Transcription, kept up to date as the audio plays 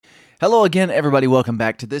Hello again, everybody. Welcome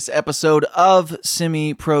back to this episode of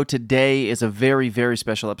Semi Pro. Today is a very, very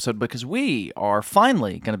special episode because we are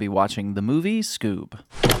finally going to be watching the movie Scoob.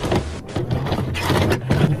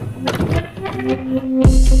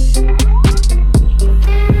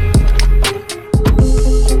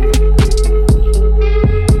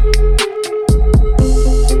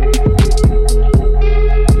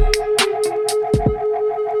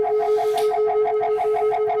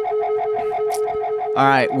 All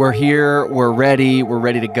right, we're here, we're ready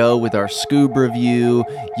to go with our Scoob review.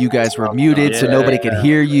 You guys were muted, so nobody could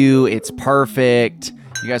hear you. It's perfect.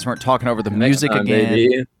 You guys weren't talking over the music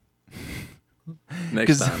again.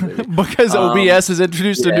 Next time, baby. Because OBS has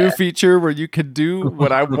introduced a new feature where you can do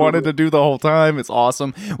what I wanted to do the whole time. It's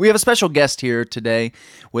awesome. We have a special guest here today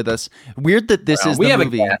with us. Weird that this is the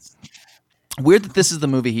movie. Weird that this is the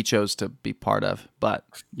movie he chose to be part of, but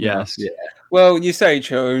yes. Yeah. Well, you say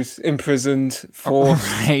chose, imprisoned,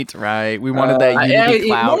 forced. Right. We wanted that Unity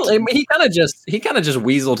clout. He kind of just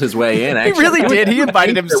weaseled his way in. Actually. He really did. He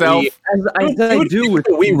invited himself.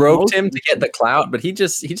 We roped him to get the clout, but he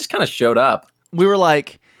just kind of showed up. We were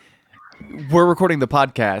like, we're recording the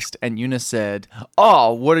podcast, and Eunice said,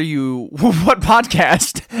 "Oh, what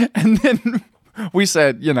podcast?" And then we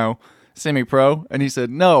said, Semi-Pro, and he said,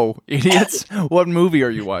 "No, idiots. What movie are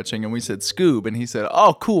you watching?" And we said, "Scoob," and he said,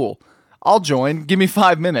 "Oh, cool. I'll join. Give me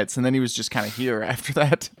 5 minutes." And then he was just kind of here after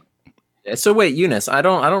that. So wait, Eunice, I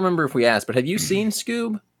don't remember if we asked, but have you seen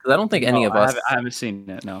Scoob? Because I don't think any of us. I haven't seen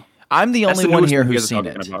it. No, I'm the only one here who's seen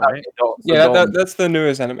it. About, right? That's the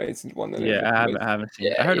newest animated one. I haven't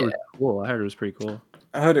seen it. I heard it was cool. I heard it was pretty cool.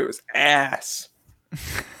 I heard it was ass.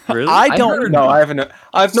 Really? I don't know. I haven't.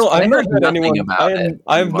 I've not heard anyone.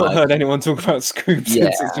 I have not much. heard anyone talk about Scoob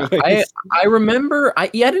since it's released. I remember. I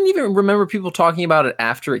didn't even remember people talking about it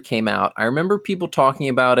after it came out. I remember people talking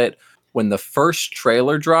about it when the first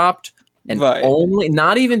trailer dropped, and only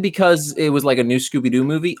not even because it was like a new Scooby-Doo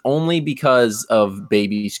movie, only because of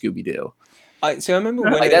Baby Scooby-Doo. I remember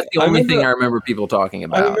when that's the only thing I remember people talking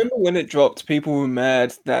about. I remember when it dropped, people were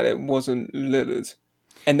mad that it wasn't Lillard.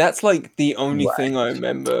 And that's like the only thing I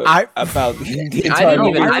remember about the entire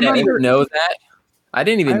movie. I didn't even know that. I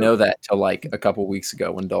didn't even know that till like a couple weeks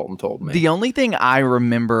ago when Dalton told me. The only thing I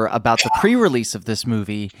remember about the pre-release of this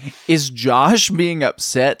movie is Josh being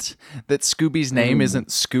upset that Scooby's name isn't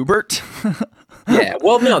Scoobert. Yeah,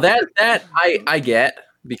 well, no, that I get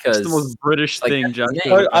because it's the most British thing, Josh.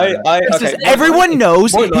 Everyone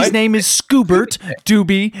knows his name is Scoobert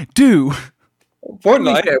Doobie Doo.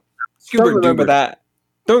 Fortnite. Don't remember that.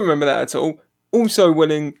 Don't remember that at all. Also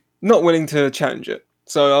not willing to challenge it.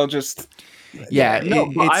 So I'll just... Yeah,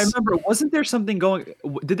 I remember, wasn't there something going...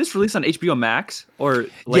 Did this release on HBO Max? Or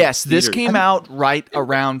yes, this came out right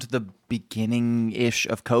around the beginning-ish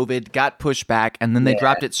of COVID, got pushed back, and then they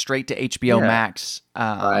dropped it straight to HBO Max.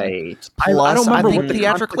 Right. Plus, I don't remember what the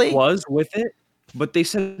theatrically was with it, but they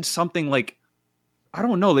said something like... I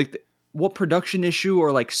don't know, like... what production issue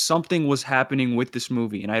or like something was happening with this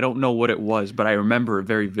movie, and I don't know what it was, but I remember it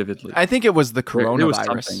very vividly. I think it was the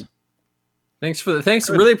coronavirus. Thanks.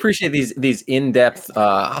 Really appreciate these in-depth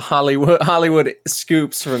Hollywood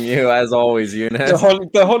scoops from you as always, Eunice.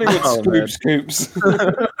 The Hollywood scoops.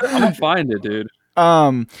 I'm gonna find it, dude.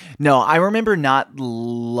 No, I remember not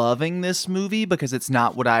loving this movie because it's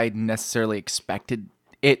not what I necessarily expected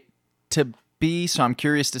it to be. So I'm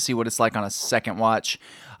curious to see what it's like on a second watch.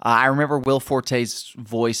 I remember Will Forte's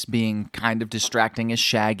voice being kind of distracting as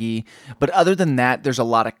Shaggy, but other than that, there's a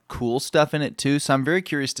lot of cool stuff in it too. So I'm very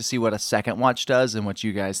curious to see what a second watch does and what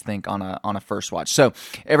you guys think on a first watch. So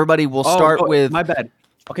everybody, we'll start with. My bad.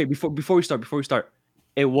 Okay, before we start,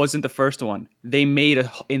 it wasn't the first one. They made an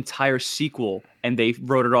entire sequel and they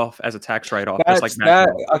wrote it off as a tax write-off.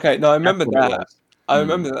 Okay, no, I remember that. I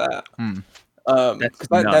remember that.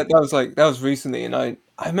 Because that was recently, and I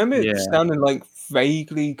remember it sounding like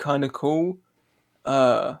vaguely kind of cool.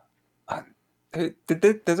 Does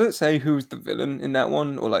it say who's the villain in that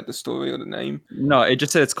one, or like the story or the name? No, it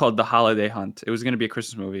just said it's called The Holiday Hunt. It was going to be a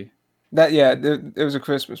Christmas movie. It was a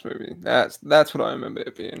Christmas movie. That's what I remember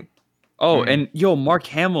it being. Oh, and Mark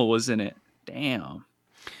Hamill was in it. Damn.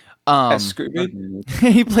 Scooby?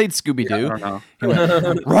 He played Scooby-Doo. I don't know.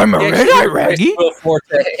 Will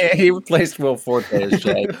Forte. He replaced Will Forte as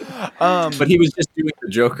Shaggy. But he was just doing the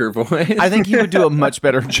Joker voice. I think he would do a much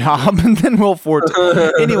better job than Will Forte.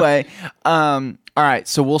 Anyway, all right,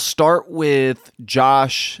 so we'll start with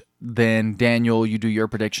Josh then Daniel, you do your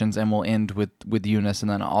predictions, and we'll end with Eunice,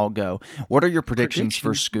 and then I'll go. What are your predictions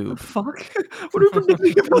for Scoob? Fuck. What are you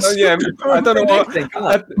predicting about Scoob? Yeah, I don't know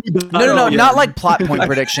what. No, not like plot point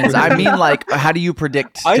predictions. I mean, like, how do you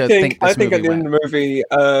predict? I think at the end of the movie,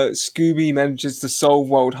 Scooby manages to solve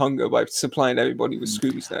world hunger by supplying everybody with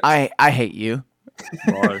Scooby snacks. I hate you.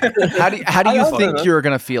 How do you think you're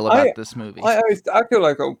gonna feel about this movie? I feel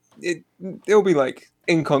like it'll be like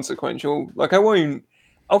inconsequential. Like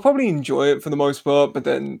I'll probably enjoy it for the most part, but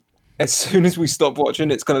then as soon as we stop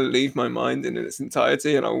watching, it's gonna leave my mind in its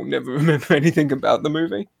entirety, and I will never remember anything about the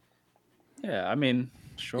movie. Yeah, I mean,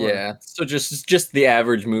 sure. Yeah, so just the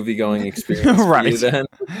average movie going experience, right? For you then.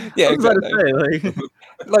 Yeah, exactly.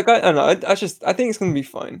 Like I don't know. I think it's gonna be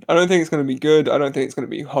fine. I don't think it's gonna be good. I don't think it's gonna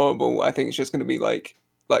be horrible. I think it's just gonna be like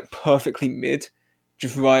perfectly mid,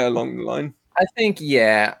 just right along the line. I think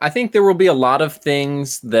there will be a lot of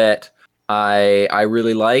things that I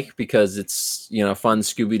really like because it's fun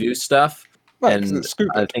Scooby-Doo stuff, right, and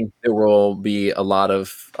I think there will be a lot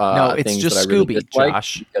of it's things just that I really Scooby, dislike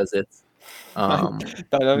Josh. Because it's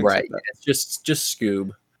right. It's just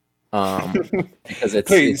Scoob. Because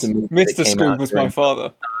Please, it's a movie Mr. Scoob was my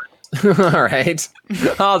father. All right,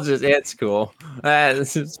 it's cool.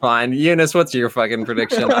 This is fine. Eunice, what's your fucking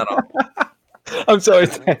prediction? I'm sorry,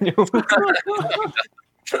 Daniel.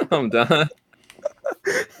 I'm done.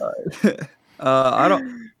 I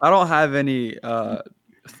don't have any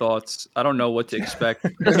thoughts. I don't know what to expect.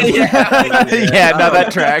 Yeah, no,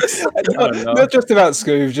 that tracks. Not just about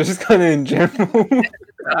Scoob, just kind of in general.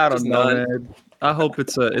 I don't know, man. I hope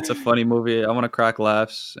it's a funny movie. I want to crack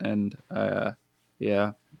laughs, and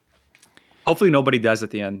yeah. Hopefully nobody dies at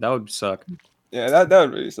the end. That would suck. Yeah, that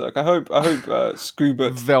would really suck. I hope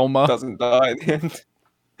Scoob Velma doesn't die at the end.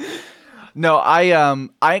 No,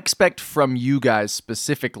 I expect from you guys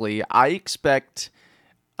specifically. I expect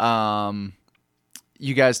you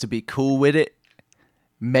guys to be cool with it.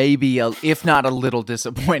 Maybe if not a little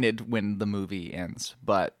disappointed when the movie ends,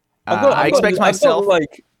 but I expect myself.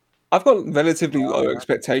 I've got relatively low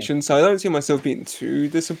expectations, so I don't see myself being too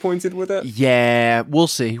disappointed with it. Yeah, we'll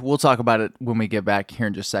see. We'll talk about it when we get back here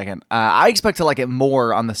in just a second. I expect to like it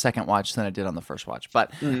more on the second watch than I did on the first watch,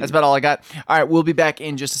 but that's about all I got. All right, we'll be back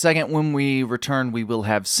in just a second. When we return, we will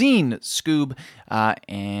have seen Scoob,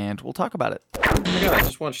 and we'll talk about it. Oh my god, I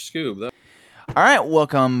just watched Scoob, though. All right,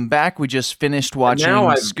 welcome back. We just finished watching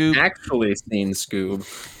Scoob. I've actually seen Scoob.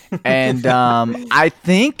 And I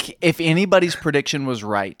think if anybody's prediction was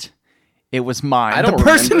right, it was mine. The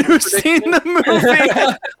person who's seen the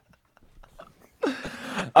movie.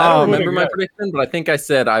 I don't remember my prediction, but I think I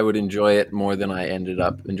said I would enjoy it more than I ended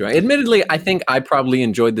up enjoying. Admittedly, I think I probably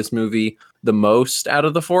enjoyed this movie the most out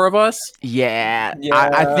of the four of us. Yeah.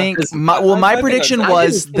 I think my prediction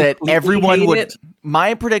was that everyone would.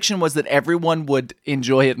 My prediction was that everyone would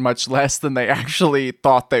enjoy it much less than they actually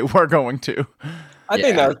thought they were going to. I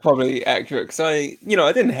think that was probably accurate because I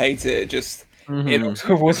didn't hate it. Just it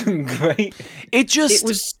also wasn't great. It's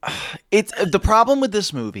the problem with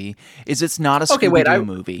this movie is it's not a Scooby-Doo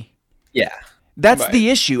movie. Yeah. That's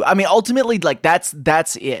the issue. I mean, ultimately, like that's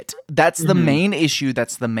it. That's the main issue.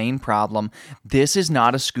 That's the main problem. This is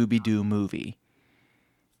not a Scooby-Doo movie.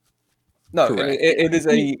 No,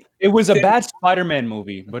 it was a bad Spider-Man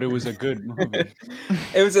movie, but it was a good movie.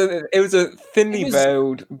 It was a thinly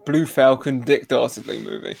veiled Blue Falcon Dick Dastardly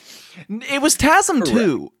movie. It was TASM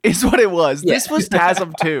 2 is what it was. Yeah. This was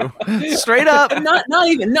TASM 2. Straight up.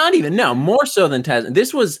 Not even. No, more so than TASM.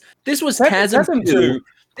 This was TASM 2.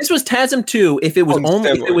 This was TASM 2 if it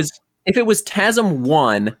was TASM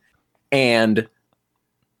 1 and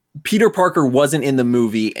Peter Parker wasn't in the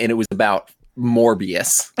movie and it was about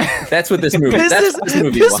Morbius. That's what this movie. This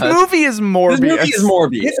movie is Morbius. This movie is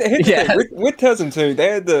Morbius. Yeah. With TASM 2, they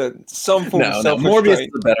had some form of self-restraint. Morbius is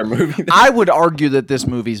a better movie. I would argue that this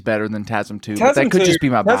movie's better than TASM 2, but that could just be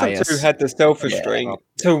my bias. TASM 2 had the self-restraint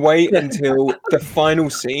to wait until the final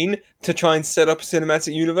scene to try and set up a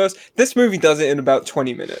cinematic universe. This movie does it in about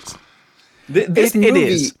 20 minutes. This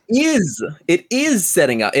movie is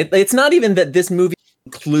setting up. It's not even that this movie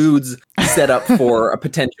includes setup for a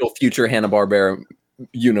potential future Hanna-Barbera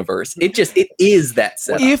universe. It is that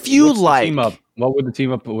setup. If you like, what would the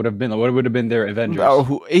team up would have been? What would have been their Avengers?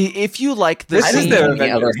 If you like the scene, the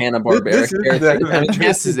other Hanna-Barbera character.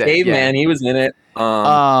 This is Caveman. He was in it.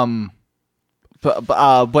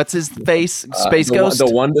 What's his face? Space Ghost.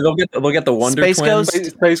 They'll get the Wonder Space Twins.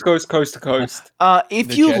 Ghost. Space Ghost, Coast to Coast.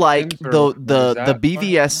 If you like the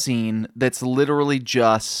BVS scene, that's literally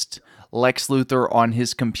just Lex Luthor on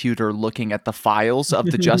his computer looking at the files of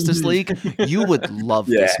the Justice League, you would love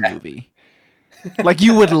this movie. Like,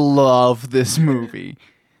 you would love this movie.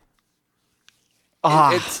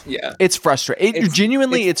 It's frustrating.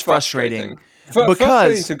 Genuinely, it's frustrating.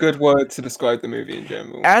 Because it's a good word to describe the movie in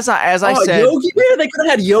general. As I said, Yogi Bear. They could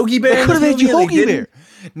have had Yogi Bear. They could have had Yogi Bear.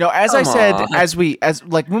 No, as I said,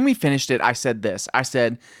 when we finished it, I said this. I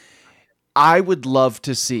said, I would love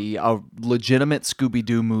to see a legitimate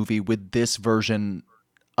Scooby-Doo movie with this version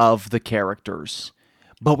of the characters,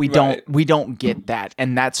 but we don't get that,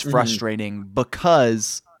 and that's frustrating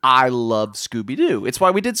because I love Scooby-Doo. It's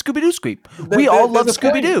why we did Scooby-Doo Squeak. We all love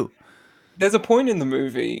Scooby-Doo. There's a point in the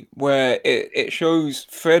movie where it shows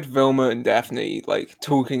Fred, Velma, and Daphne like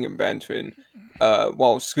talking and bantering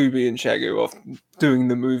while Scooby and Shaggy are off doing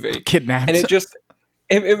the movie. Kidnapped.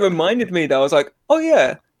 And it reminded me that I was like, oh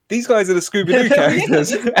yeah, these guys are the Scooby-Doo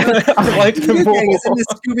characters. I like them more. It's in the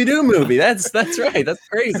Scooby-Doo movie. That's right. That's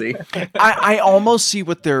crazy. I almost see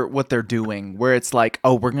what they're doing, where it's like,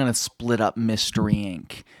 oh, we're gonna split up Mystery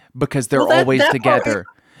Inc. because they're always together.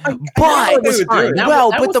 But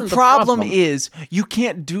the problem is you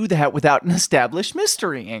can't do that without an established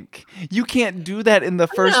Mystery Inc. You can't do that in the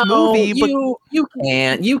first movie. But you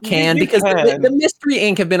can because the Mystery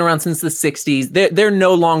Inc. have been around since the 60s. They're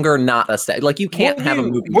no longer not established. Like you can't have a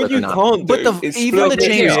movie. What you can't do even the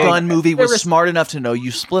James Gunn movie was smart enough to know you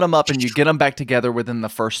split them up and you get them back together within the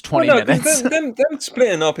first 20 minutes. Them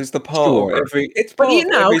splitting up is the part of every. It's part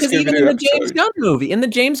because even in the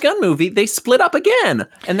James Gunn movie, they split up again.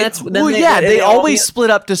 And that's they always split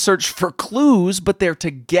up to search for clues, but they're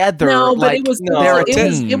together. No, but it was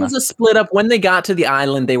a split up. When they got to the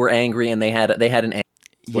island, they were angry and they had an.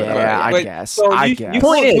 I guess. Point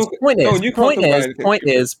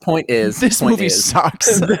is. This movie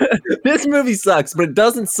sucks. This movie sucks, but it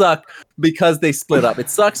doesn't suck because they split up. It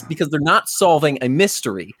sucks because they're not solving a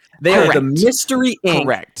mystery. They are the Mystery Inc.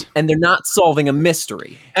 Correct. And they're not solving a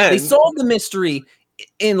mystery. They solved the mystery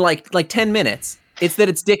in like 10 minutes. It's that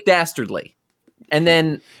it's Dick Dastardly.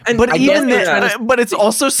 But it's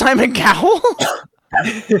also Simon Cowell.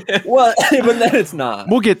 Well, but then it's not.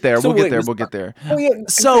 We'll get there. We'll get there. Oh, yeah.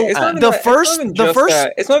 So it's not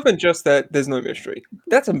even just that there's no mystery.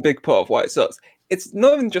 That's a big part of why it sucks. It's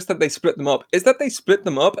not even just that they split them up. It's that they split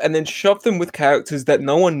them up and then shoved them with characters that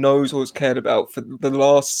no one knows or has cared about for the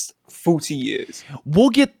last 40 years.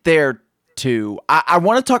 We'll get there too. I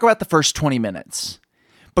want to talk about the first 20 minutes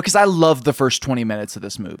because I love the first 20 minutes of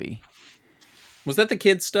this movie. Was that the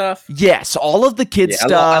kid stuff? Yes, all of the kid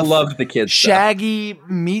stuff. I loved the kid stuff. Shaggy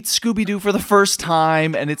meets Scooby-Doo for the first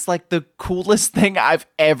time, and it's like the coolest thing I've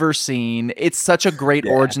ever seen. It's such a great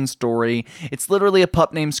origin story. It's literally a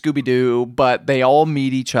pup named Scooby-Doo, but they all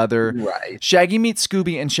meet each other. Right. Shaggy meets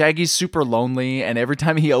Scooby, and Shaggy's super lonely, and every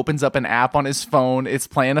time he opens up an app on his phone, it's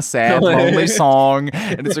playing a sad, lonely song,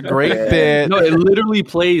 and it's a great bit. No, it literally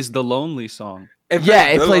plays the lonely song. It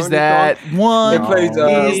plays that song. One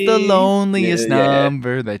is the loneliest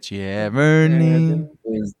number that you ever need.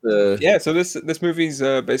 So this movie's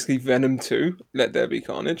basically Venom 2, Let There Be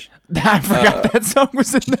Carnage. I forgot that song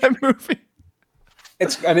was in that movie.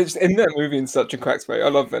 It's in that movie in such a cracked way. I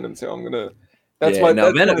love Venom 2. Venom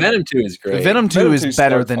 2 is great. Venom 2 is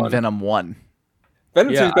better than Venom 1.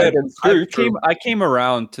 Venom 2 is better than 2. I came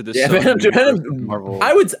around to this. Yeah, Venom Marvel.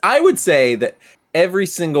 I would say that every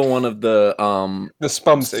single one of the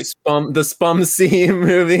Spumsy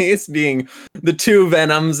movies, being the two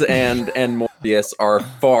Venoms and Morbius, are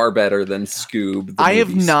far better than Scoob. I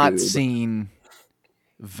have not seen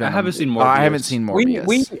Venom. I haven't seen Morbius. I haven't seen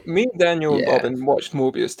Morbius. Me, Daniel, and Robin watched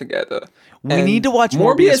Morbius together. We need to watch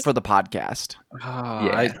Morbius for the podcast.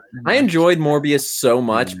 I enjoyed Morbius so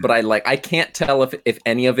much, but I can't tell if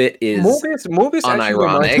any of it is Morbius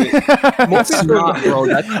unironic. It's not, bro. All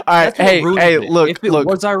right, hey, look. If it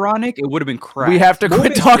was ironic, it would have been crap. We have to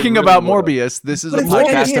quit talking about Morbius. This is a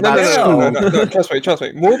podcast about Scoob. No, trust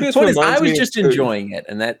me. Morbius I was just enjoying it,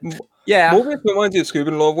 and that. Yeah, Morbius reminds you of Scoob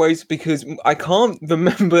in a lot of ways because I can't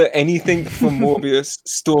remember anything from Morbius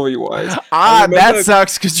story-wise. That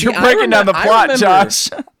sucks because you're breaking down the plot, Josh.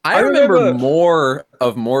 I remember more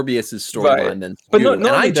of Morbius's storyline than Scoob, but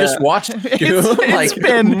not I just watched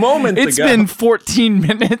Scoob moments ago. It's been 14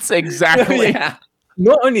 minutes exactly. Yeah.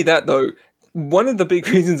 Not only that, though, one of the big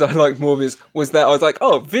reasons I liked Morbius was that I was like,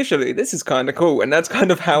 oh, visually, this is kind of cool. And that's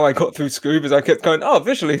kind of how I got through Scoob, is I kept going, oh,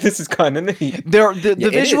 visually, this is kind of neat. The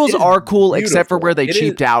visuals are cool, beautiful. Except for where they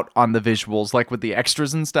cheaped out on the visuals, like with the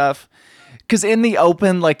extras and stuff. Because in the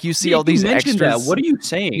open, like, you see all these extras. That. What are you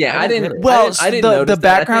saying? Yeah, I didn't. Well, I didn't the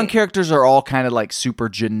background characters are all kind of like super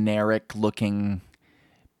generic looking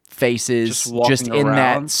faces, just in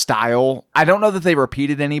that style. I don't know that they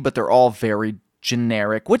repeated any, but they're all very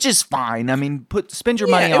generic, which is fine. I mean, spend your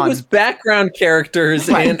money on. It was background characters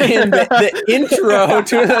and the intro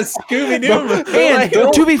to the Scooby-Doo movie. And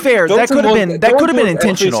to be fair, that could have been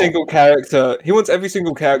intentional. Every single character, he wants every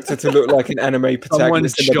single character to look like an anime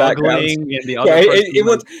protagonist in the background.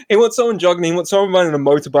 He wants someone juggling. He wants someone riding a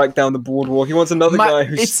motorbike down the boardwalk. He wants another guy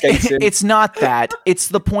who's skating. It's not that. It's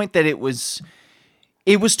the point that it was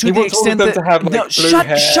to the extent that to have, like,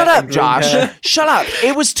 shut up, Josh. Shut up.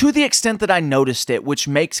 It was to the extent that I noticed it, which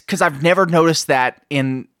makes, because I've never noticed that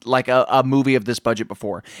in like a movie of this budget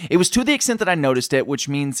before. It was to the extent that I noticed it, which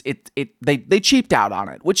means they cheaped out on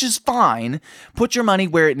it, which is fine. Put your money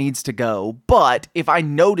where it needs to go. But if I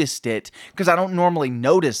noticed it, because I don't normally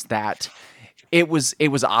notice that, it was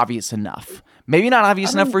obvious enough. Maybe not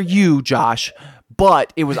obvious enough for you, Josh,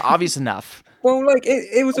 but it was obvious enough. Well, like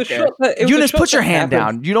it was a shot that Eunice, put your hand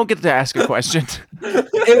down. You don't get to ask a question.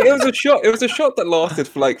 It was a shot. It was a shot that lasted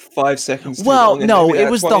for like 5 seconds. Well, no,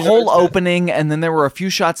 it was the whole opening, and then there were a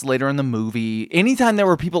few shots later in the movie. Anytime there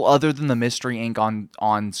were people other than the Mystery Inc.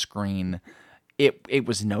 on screen, it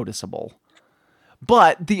was noticeable.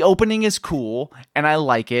 But the opening is cool, and I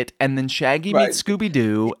like it. And then Shaggy meets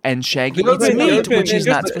Scooby-Doo, and Shaggy meets meat, which he's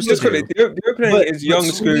not supposed to do. The opening is young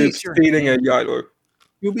Scoob feeding a Gyro.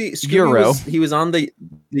 Scooby he was on the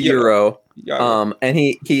Euro, and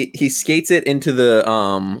he skates it into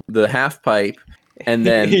the half pipe, and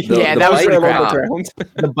then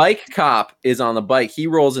the bike cop is on the bike. He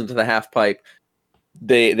rolls into the half pipe.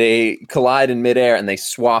 They collide in midair and they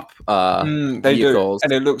swap vehicles,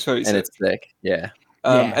 and it looks very sick. And it's sick. Yeah.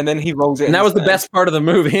 And then he rolls it. And that was the best part of the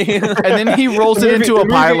movie. And then he rolls it into a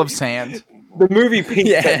pile of sand. The movie peaked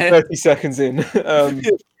at 30 seconds in.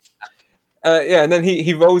 And then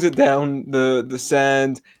he rolls it down the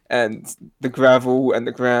sand and the gravel and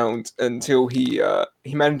the ground until he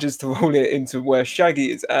manages to roll it into where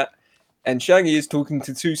Shaggy is at, and Shaggy is talking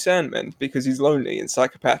to 2 Sandmen because he's lonely and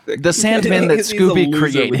psychopathic. The Sandmen that Scooby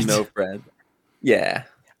created. With no friend. Yeah.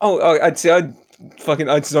 I'd say I'd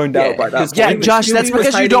zoned out by that. Yeah, Josh, Scooby that's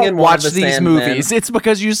because you don't watch these Sandmen. movies. It's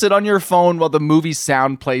because you sit on your phone while the movie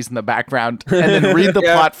sound plays in the background and then read the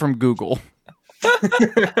plot from Google.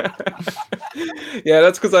 Yeah,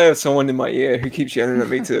 that's because I have someone in my ear who keeps yelling at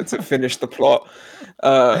me to finish the plot.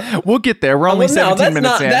 We'll get there. We're only 17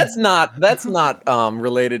 minutes in. That's not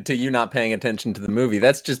related to you not paying attention to the movie.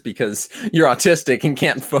 That's just because you're autistic and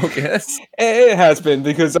can't focus. It has been,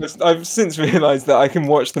 because I've since realized that I can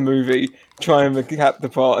watch the movie, try and recap the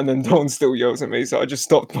part, and then Dawn still yells at me, so I just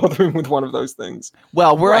stopped bothering with one of those things.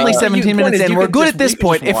 Well, we're only 17 minutes in. We're good at this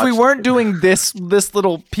point. If we weren't doing this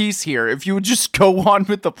little piece here, if you would just go on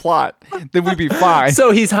with the plot, then we'd be fine.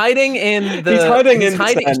 So he's hiding in the... He's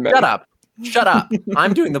hiding. Shut up.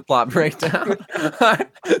 I'm doing the plot breakdown.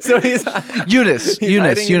 So he's... Eunice,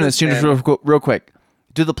 real quick.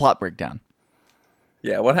 Do the plot breakdown.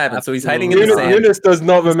 Yeah, what happened? So he's hiding in the sand. Eunice does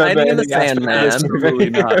not remember in the sand, man. Absolutely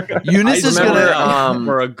not. Eunice is gonna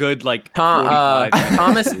for a good like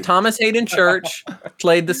Thomas Hayden Church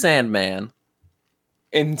played the Sandman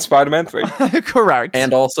in Spider-Man 3. Correct.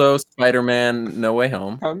 And also Spider-Man No Way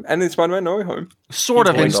Home. And in Spider-Man No Way Home. Sort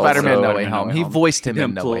of in Spider-Man No Way Home. He voiced him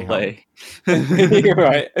in No Way Home. You're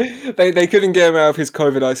right. They couldn't get him out of his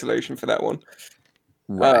COVID isolation for that one.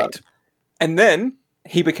 Right. And then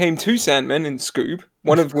he became 2 Sandmen in Scoob,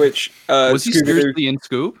 one of which was he seriously in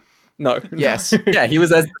Scoob? No. Yes. Yeah, he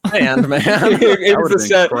was as the Sandman. It was the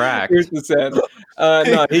sand. He was the sand.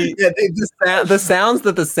 No, the sounds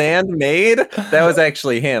that the sand made, that was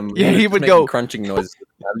actually him. Yeah, he would go crunching noises.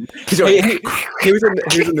 He was in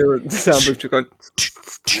the sound booth going.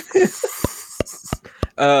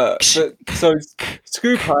 So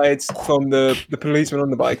Scoob hides from the policeman on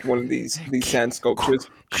the bike, one of these sand sculptures.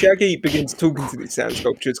 Shaggy begins talking to these sand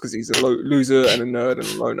sculptures because he's a loser and a nerd and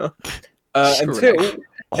a loner.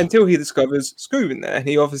 Until he discovers Scoob in there, and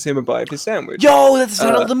he offers him a bite of his sandwich. Yo, that's the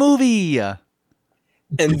title of the movie. And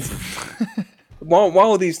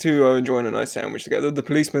while these two are enjoying a nice sandwich together, the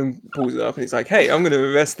policeman pulls it up and he's like, "Hey, I'm going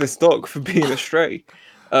to arrest this dog for being a stray."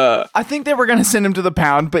 I think they were going to send him to the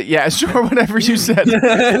pound, but yeah, sure, whatever you said.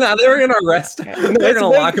 No, they were going to arrest him. They're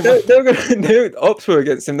going to lock him up. Ops were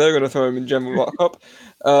against him. They're going to throw him in general lockup.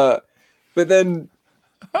 But then...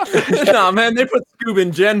 Nah, man, they put Scoob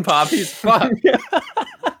in Gen Pop. He's fucked.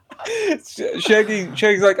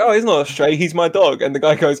 Shaggy's like, "Oh, he's not a stray. He's my dog." And the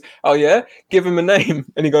guy goes, "Oh, yeah? Give him a name."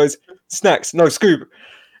 And he goes, "Snacks. No, Scoob."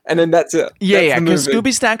 And then that's it. Yeah, because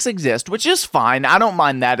Scooby Snacks exist, which is fine. I don't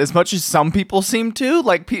mind that as much as some people seem to.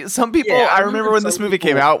 Like, some people, I remember when this movie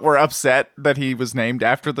came out, were upset that he was named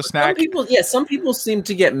after the snack. Some people seem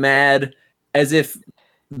to get mad as if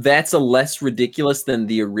that's a less ridiculous than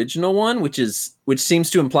the original one, which seems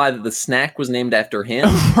to imply that the snack was named after him.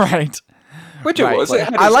 Right. Which it was.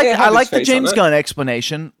 I like the James Gunn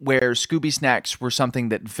explanation where Scooby Snacks were something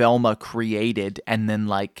that Velma created and then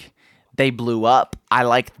like they blew up. I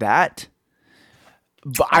like that.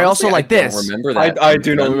 But honestly, I also like this. Remember that? I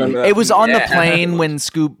do not remember that. It was on the plane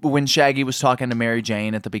when Shaggy was talking to Mary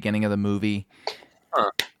Jane at the beginning of the movie.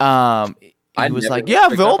 He was like, "Yeah,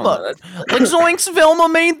 Velma, like Zoinks, Velma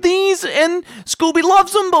made these, and Scooby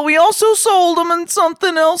loves them, but we also sold them and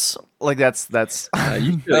something else." Like that's.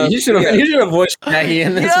 You should have voiced Shaggy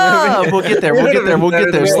in this movie. Yeah, we'll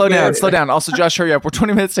get there. Slow down. Also, Josh, hurry up. We're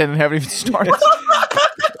 20 minutes in and haven't even started.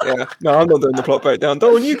 Yeah, no, I'm not doing the plot breakdown.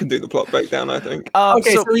 Dolan, you can do the plot breakdown, I think.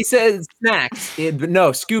 Okay, so he says snacks. No,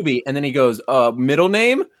 Scooby, and then he goes, middle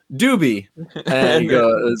name Doobie, and he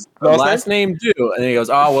goes, last name Do, and then he goes,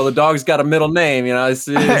 oh well, the dog's got a middle name, you know.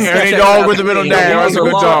 Any dog with a middle name, that's a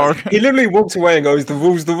good dog. He literally walks away and goes, the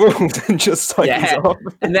rules, and just signs off.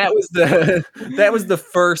 And that was the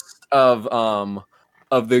first of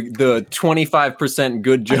the 25%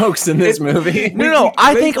 good jokes in this movie. No,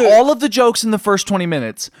 I think all of the jokes in the first 20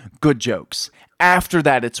 minutes, good jokes. After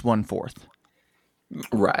that, it's 1/4.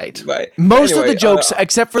 Right. Most of the jokes,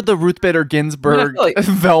 except for the Ruth Bader Ginsburg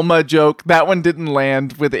Velma joke, that one didn't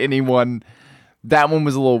land with anyone. That one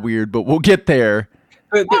was a little weird, but we'll get there.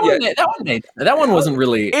 That one wasn't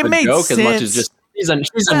really a joke sense. As much as just she's a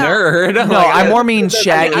nerd. No, I more mean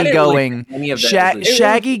Shaggy going.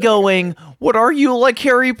 Shaggy going. What are you, like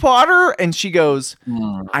Harry Potter? And she goes,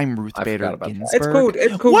 I'm Ruth Bader Ginsburg.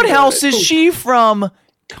 It's cool. What house is she from?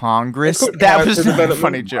 Congress. That was a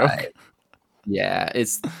funny joke. Right. Yeah,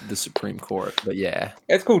 it's the Supreme Court, but yeah.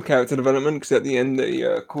 It's called character development because at the end they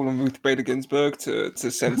call him Ruth Bader Ginsburg to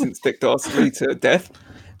sentence Dick Dastardly to death.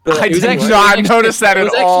 But I did not notice that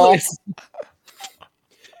at all.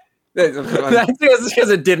 That's because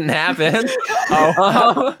it didn't happen.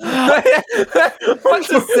 What's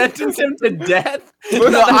to sentence him to death?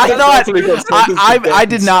 No, I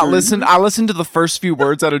did not listen. I listened to the first few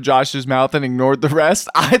words out of Josh's mouth and ignored the rest.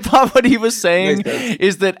 I thought what he was saying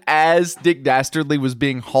is that as Dick Dastardly was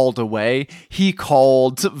being hauled away, he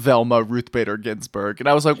called Velma Ruth Bader Ginsburg, and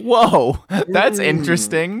I was like, "Whoa, that's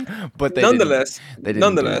interesting." But they nonetheless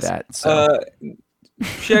didn't do that. So.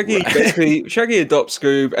 Shaggy adopts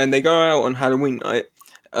Scoob and they go out on Halloween night.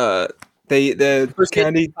 They're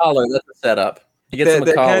candy collar. That's a setup. He gets him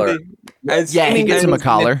a collar. He gets him a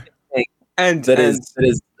collar. And that is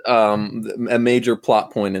a major plot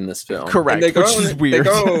point in this film. Correct. Which is weird.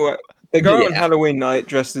 They go out on Halloween night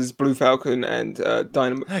dressed as Blue Falcon and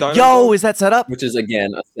Dynamo. Yo, is that set up? Which is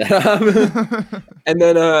again a setup. And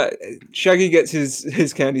then Shaggy gets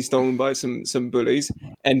his candy stolen by some bullies,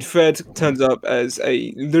 and Fred turns up as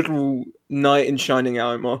a literal knight in shining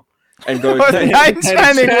armor and goes. Knight in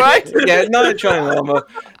shining what? Yeah, knight in shining armor.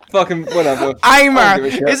 Fucking whatever. Armor.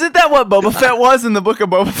 Isn't that what Boba Fett was in the book of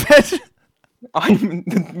Boba Fett?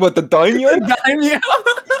 What, the daimyo? Daimyo.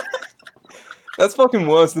 That's fucking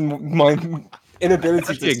worse than my inability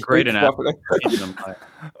to speak great properly.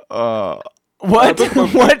 What?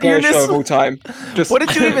 What? Eunice? Of all time. What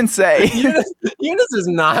did you even say? Eunice is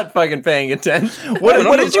not fucking paying attention.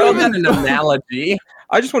 What did you even? An analogy.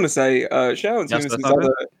 I just want to say,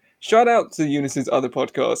 shout out to Eunice's other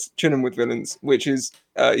podcast, Chillin' with Villains, which is,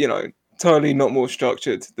 totally not more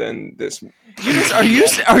structured than this.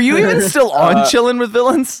 Eunice, are you even still on Chillin' with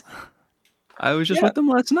Villains? I was just with them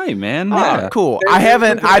last night, man. Oh, cool.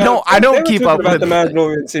 I don't keep up with the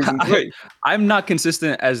Mandalorian season 3. I'm not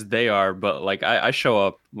consistent as they are, but like I show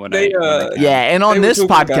up when I and on this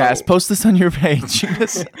podcast, post this on your page.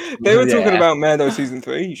 They were talking about Mando season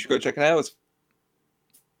 3. You should go check it out. It's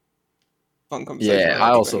fun conversation. Yeah,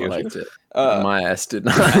 I also liked it. My ass did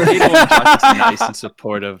not. I hate when Josh is nice and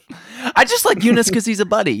supportive. I just like Eunice because he's a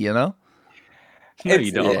buddy, you know. No,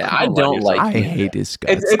 you don't. Yeah, I don't like. I hate his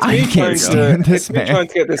guts. It's I can't stand this man. Trying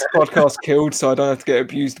to get this podcast killed, so I don't have to get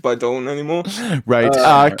abused by Dalton anymore.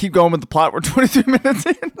 Right. Keep going with the plot. We're 23 minutes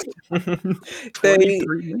in.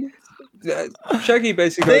 23 minutes. Shaggy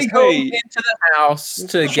basically they go into the house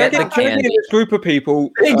to get the candy. This group of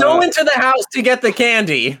people. They go into the house to get the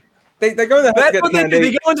candy. They go in the house to get the candy.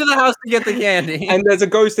 They go into the house to get the candy. And there's a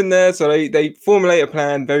ghost in there, so they formulate a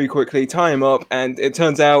plan very quickly, tie him up, and it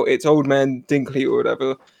turns out it's Old Man Dinkley or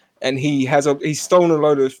whatever, and he's stolen a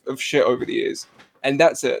load of shit over the years. And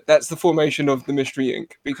that's it. That's the formation of the Mystery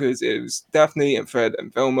Inc. Because it was Daphne and Fred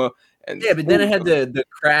and Velma. And but then it had the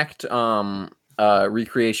cracked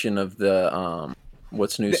recreation of the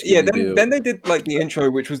What's New Scooby-Doo. Then they did like the intro,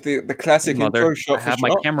 which was the classic intro shot. I have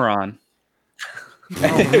my camera on.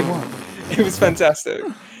 It was fantastic.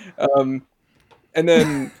 And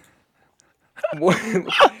then what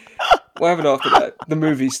happened after that? The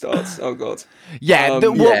movie starts. Oh god. Yeah.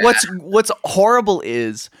 What's horrible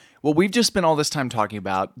is what we've just spent all this time talking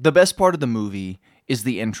about. The best part of the movie is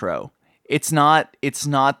the intro. It's not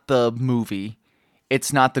the movie.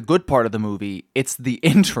 It's not the good part of the movie. It's the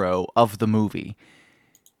intro of the movie.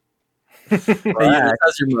 How's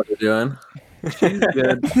your mother doing? She's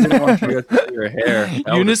good. Didn't want you to cut your hair.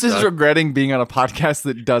 Eunice is regretting being on a podcast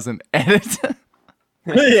that doesn't edit.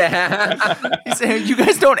 Yeah. He's saying, you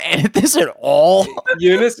guys don't edit this at all.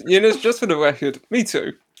 Eunice, just for the record, me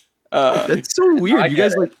too. That's so weird. You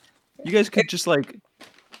guys could just like.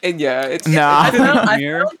 And yeah, it's I found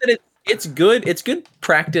that it's good. It's good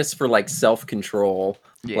practice for like self-control.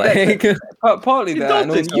 Yeah. Like partly that.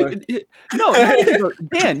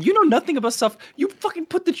 Dan, you know nothing about stuff. You fucking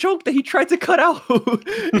put the joke that he tried to cut out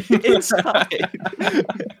inside.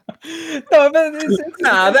 No, but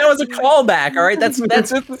that was a callback. All right, that's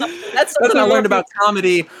something I learned about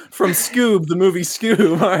comedy from Scoob, the movie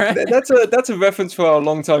Scoob. All right, that's a reference for our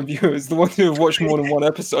longtime viewers, the ones who have watched more than one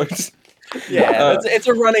episode. Yeah, it's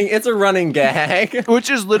a running gag, which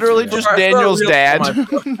is literally just Daniel's dad.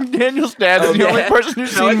 Daniel's dad is the only person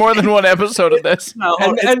who's seen more than one episode of this. No,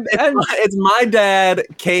 it's my dad,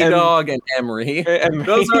 K-Dog, and Emery.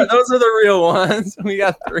 Those are the real ones. We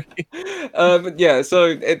got 3. But yeah,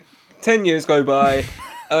 so 10 years go by.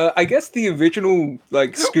 I guess the original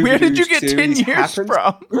like Scooby-Doo Where did you get 10 years happened.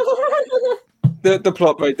 from? The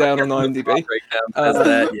plot breakdown on IMDb.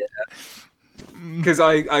 Because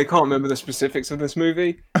I can't remember the specifics of this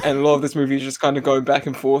movie, and a lot of this movie is just kind of going back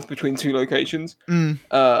and forth between 2 locations.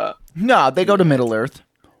 No, they go to Middle Earth.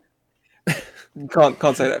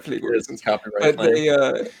 Can't say that for legal reasons. Copyright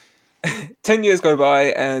but 10 years go by,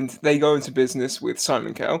 and they go into business with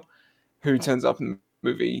Simon Cowell, who turns up in the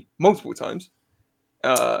movie multiple times.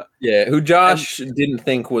 Who Josh didn't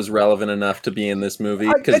think was relevant enough to be in this movie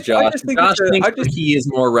because Josh thinks he is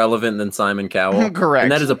more relevant than Simon Cowell. Correct,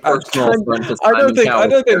 and that is a personal affront to Simon I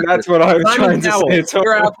don't think that's what I was trying to say. If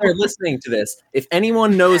you're out there listening to this, if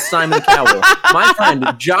anyone knows Simon Cowell, my friend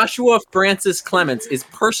Joshua Francis Clements is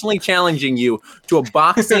personally challenging you to a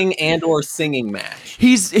boxing and/or singing match.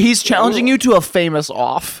 He's challenging you to a famous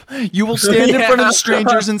off. You will stand in front of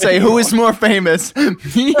strangers and say, "Who is more famous,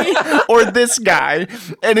 me or this guy?"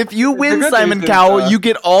 And if you win Simon Cowell, you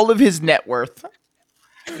get all of his net worth.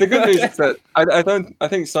 The good news is that I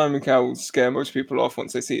think Simon Cowell will scare most people off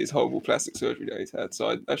once they see his horrible plastic surgery that he's had.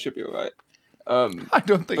 So I should be all right. I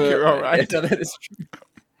don't think you're all right. That is true.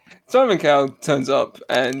 Simon Cowell turns up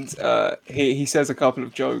and he says a couple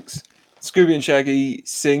of jokes. Scooby and Shaggy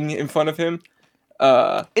sing in front of him.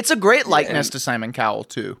 It's a great likeness to Simon Cowell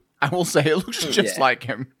too. I will say it looks just like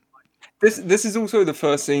him. This is also the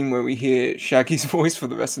first scene where we hear Shaggy's voice for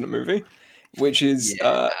the rest of the movie, which is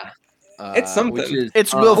it's something.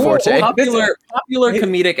 It's Will Forte, popular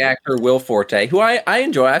comedic actor Will Forte, who I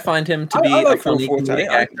enjoy. I find him to be a funny comedic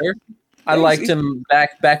actor. I liked him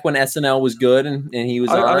back when SNL was good and he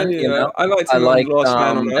was on. I liked him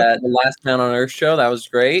the Last Man on Earth show. That was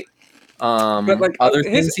great. But other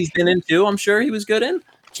things he's been in too, I'm sure he was good in.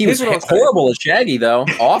 He was horrible as Shaggy, though.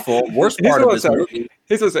 Awful. Worst part of this movie.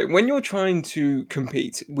 Here's what I'm saying. When you're trying to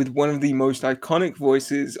compete with one of the most iconic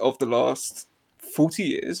voices of the last 40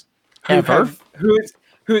 years, who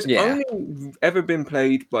has only ever been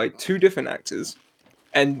played by 2 different actors,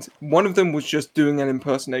 and one of them was just doing an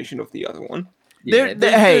impersonation of the other one. There's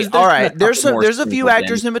a few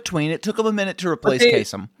actors in between. It took them a minute to replace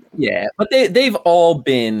Kasem. Yeah, but they've all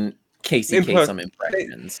been Casey Kasem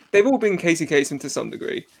impressions. They've all been Casey Kasem to some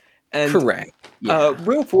degree. And correct.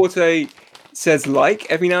 Will Forte says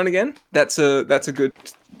every now and again. That's a good,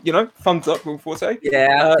 thumbs up, Will Forte.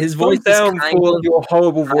 Yeah, his voice down for your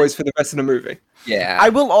horrible voice for the rest of the movie. Yeah. I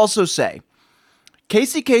will also say,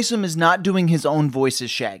 Casey Kasem is not doing his own voice as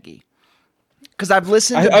Shaggy. Because I've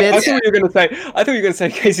listened to bits. I thought you were going to say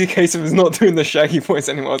Casey Kasem is not doing the Shaggy voice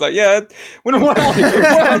anymore. I was like, yeah, we're not.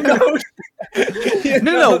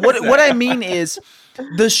 No. What I mean is,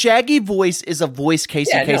 the Shaggy voice is a voice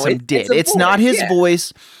Casey Kasem did. It's not his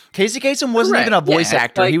voice. Casey Kasem wasn't even a voice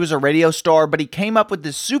actor. He was a radio star, but he came up with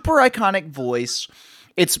this super iconic voice.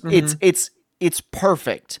 It's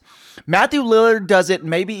perfect. Matthew Lillard does it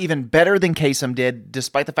maybe even better than Kasem did,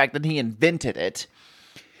 despite the fact that he invented it.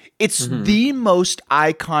 It's the most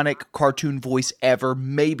iconic cartoon voice ever,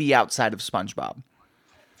 maybe outside of SpongeBob.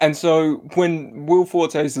 And so when Will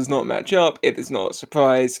Forte's does not match up, it is not a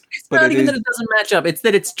surprise. It's not even that it doesn't match up. It's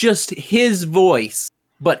that it's just his voice.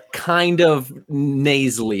 but kind of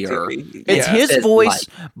nasalier. It's his voice,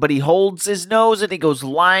 but he holds his nose and he goes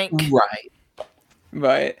like.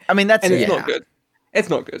 Right. I mean, that's it's not good. It's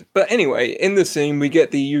not good. But anyway, in the scene, we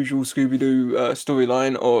get the usual Scooby-Doo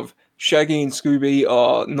storyline of Shaggy and Scooby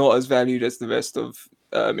are not as valued as the rest of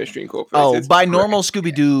Mystery Incorporated. Oh, by normal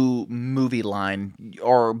Scooby-Doo movie line,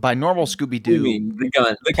 or by normal Scooby-Doo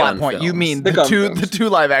the gun point, films. you mean the two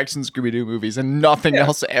live-action Scooby-Doo movies and nothing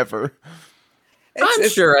else ever. I'm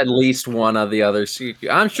sure at least one of the other.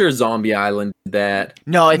 I'm sure Zombie Island did that.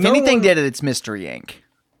 No, if anything did it, it's Mystery Inc.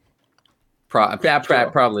 Probably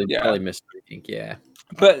Mystery Inc. Yeah,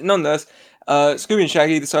 but nonetheless, Scooby and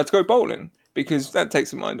Shaggy decide to go bowling because that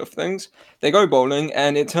takes the mind off things. They go bowling,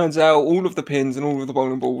 and it turns out all of the pins and all of the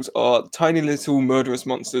bowling balls are tiny little murderous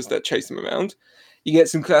monsters that chase them around. You get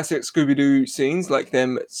some classic Scooby-Doo scenes, like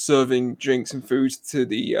them serving drinks and food to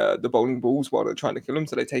the bowling balls while they're trying to kill them.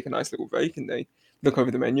 So they take a nice little break and they look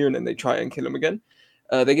over the menu and then they try and kill them again.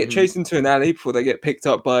 They get chased into an alley before they get picked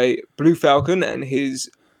up by Blue Falcon and his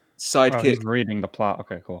sidekick. He's reading the plot.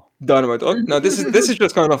 Okay, cool. Dynamo Dog. No, this is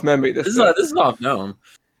just going off memory. This is off known.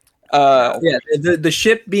 The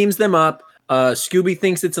ship beams them up. Scooby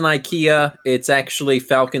thinks it's an IKEA. It's actually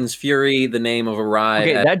Falcon's Fury, the name of a ride.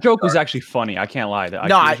 Okay, that joke was actually funny. I can't lie. The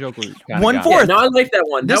IKEA joke was one fourth. No, I like that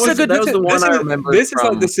one. That was the one I remember. This is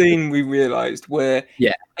like the scene we realized where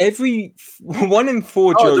every 1 in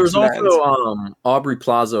 4 jokes. There was also Aubrey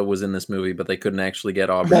Plaza was in this movie, but they couldn't actually get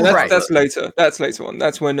Aubrey. No, that's later. That's later on.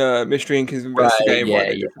 That's when Mystery Inc. is investigating why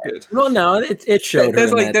they disappeared. Well, no, it showed.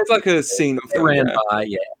 There's like a scene of them ran by.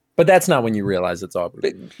 Yeah. But that's not when you realize it's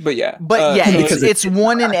Aubrey. But yeah. Because it's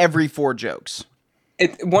 1 in every 4 jokes.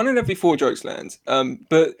 1 in every 4 jokes lands.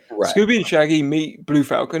 But Scooby and Shaggy meet Blue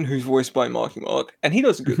Falcon, who's voiced by Marky Mark, and he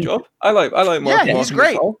does a good job. I like Marky Mark. Yeah, he's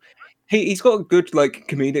great. Well. He's got a good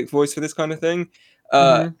comedic voice for this kind of thing.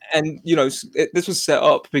 And this was set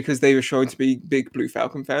up because they were shown to be big Blue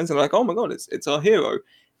Falcon fans, and like, oh my god, it's our hero.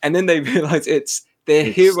 And then they realize it's their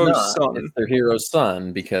hero's son. It's their hero's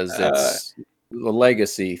son because it's the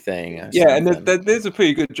legacy thing. And there's a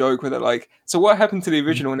pretty good joke where they're like, so what happened to the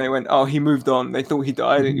original? And they went, oh, he moved on. They thought he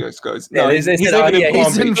died. And he goes, no, he's in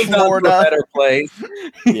Florida. A better place.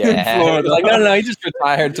 Yeah. Florida. Like, no, he just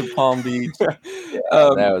retired to Palm Beach. That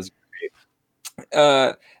was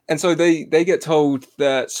great. And so they get told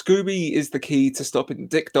that Scooby is the key to stopping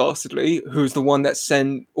Dick Dastardly, who's the one that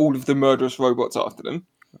sent all of the murderous robots after them.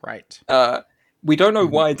 Right. We don't know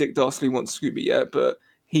why Dick Dastardly wants Scooby yet, but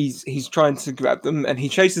he's trying to grab them, and he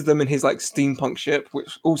chases them in his steampunk ship,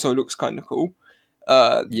 which also looks kind of cool.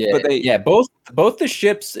 Both the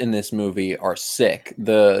ships in this movie are sick.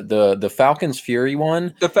 The Falcon's Fury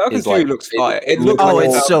one. The Falcon's Fury looks fire. It looks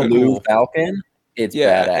it's so cool. Falcon. It's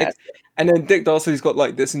badass. And then Dick Dastardly's got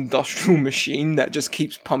this industrial machine that just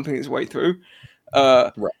keeps pumping its way through.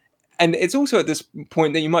 And it's also at this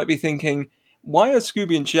point that you might be thinking, why are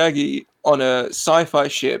Scooby and Shaggy on a sci-fi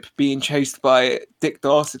ship being chased by Dick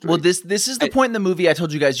Dastardly? Well, this is the point in the movie I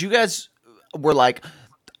told you guys. You guys were like,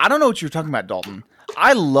 I don't know what you're talking about, Dalton.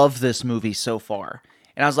 I love this movie so far.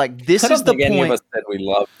 And I was like, this is the point. Any of us said we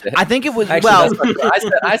loved it. I think it was, actually,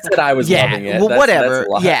 I said I was loving it. Well, whatever.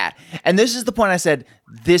 Yeah. And this is the point I said,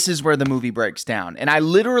 this is where the movie breaks down. And I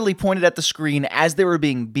literally pointed at the screen as they were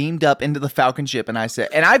being beamed up into the Falcon ship. And I said,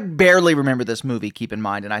 and I barely remember this movie, keep in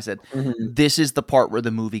mind. And I said, this is the part where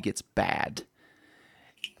the movie gets bad.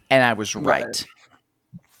 And I was right.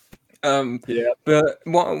 But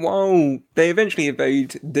while they eventually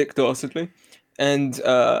evade Dick Dastardly, and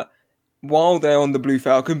while they're on the Blue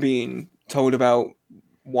Falcon being told about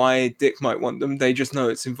why Dick might want them, they just know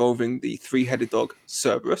it's involving the 3-headed dog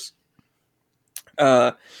Cerberus.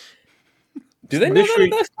 Do they know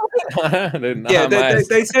that? Yeah,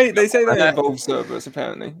 they say that involves Cerberus.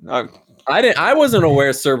 Apparently, I wasn't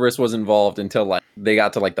aware Cerberus was involved until they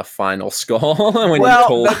got to the final skull. When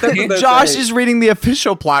Josh is reading the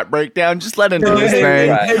official plot breakdown. Just let him do his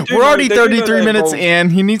thing. We're already 33 minutes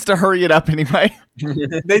in. He needs to hurry it up anyway.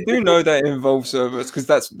 They do know that it involves Cerberus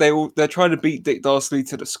because they're trying to beat Dick Dastardly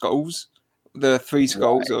to the skulls, the 3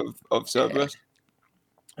 skulls of Cerberus.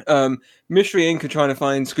 Mystery Inc. are trying to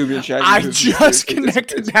find Scooby and Shaggy. I just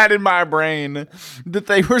connected that in my brain that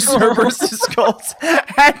they were Cerberus' skulls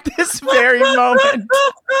at this very moment.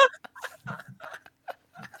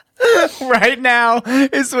 Right now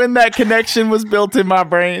is when that connection was built in my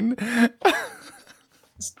brain.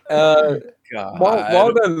 While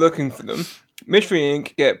they're looking for them, Mystery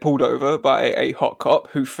Inc. get pulled over by a hot cop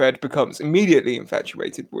who Fred becomes immediately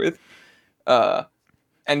infatuated with.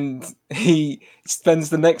 And he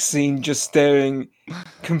spends the next scene just staring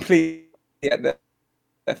completely at them.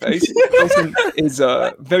 their face. Wilson is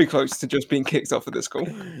very close to just being kicked off of this call.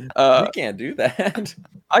 You can't do that.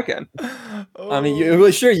 I can. I mean,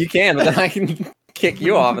 well, sure you can, but then I can kick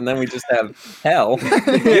you off, and then we just have hell.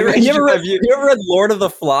 You ever read Lord of the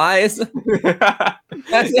Flies?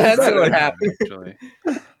 That's what happened. Actually.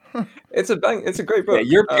 It's a great book. Yeah,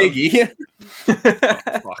 you're Piggy.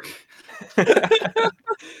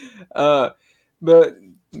 But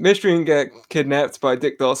Mystery get kidnapped by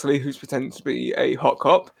Dick Dastardly, who's pretending to be a hot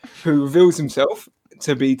cop, who reveals himself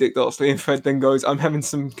to be Dick Dastardly, and Fred then goes, I'm having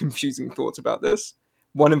some confusing thoughts about this.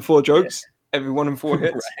 1 in 4 jokes, every 1 in 4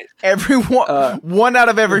 hits. Right. One out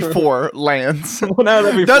of every 4 lands. 1 out of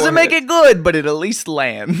every 4 Doesn't make hits. it good, but it at least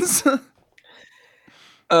lands.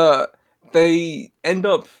 They end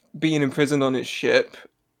up being imprisoned on his ship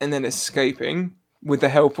and then escaping with the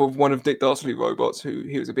help of one of Dick Dastardly's robots, who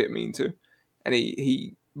he was a bit mean to. And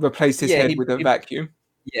he replaced his head with a vacuum.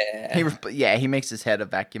 Yeah. He makes his head a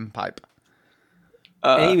vacuum pipe.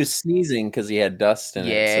 And he was sneezing because he had dust in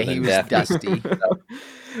it. Yeah, so he was definitely- dusty.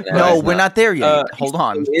 No, we're not there yet. Hold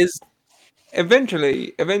on.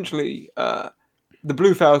 Eventually, the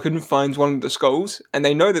Blue Falcon finds one of the skulls, and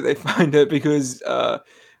they know that they find it because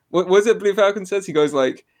what was it Blue Falcon says? He goes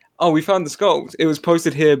like, "Oh, we found the skulls. It was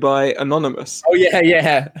posted here by Anonymous." Oh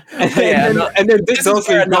yeah. And then Dick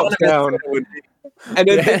Dawson drops down. And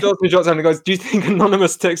then Dick Dawson drops down and goes, "Do you think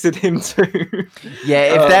Anonymous texted him too?"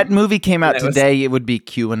 Yeah, if that movie came out today, it would be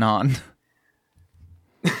QAnon.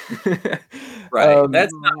 Right.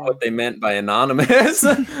 That's not what they meant by anonymous.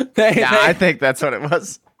 I think that's what it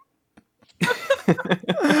was.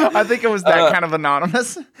 I think it was that kind of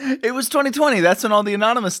anonymous. It was 2020. That's when all the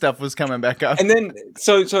anonymous stuff was coming back up. And then,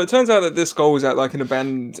 so it turns out that this skull was at like an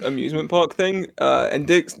abandoned amusement park thing. And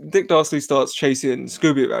Dick Dastardly starts chasing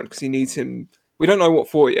Scooby around because he needs him. We don't know what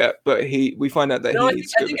for yet, but we find out that he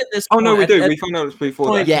needs Scooby. We do. We find out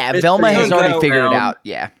before that. Yeah, Velma has already figured it out.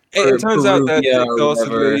 Yeah. It turns out that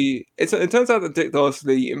Dick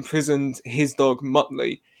Dastardly imprisoned his dog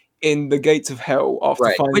Muttley in the gates of hell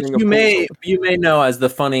after finding you may know as the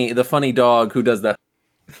funny dog who does that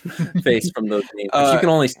face from those memes. Which you can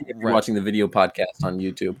only see if you're watching the video podcast on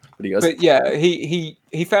YouTube. But yeah,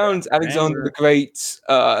 he found Alexander the Great's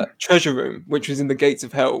treasure room, which was in the gates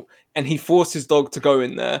of hell, and he forced his dog to go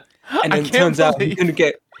in there. And then it turns out he couldn't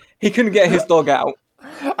get his dog out.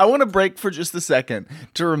 I want to break for just a second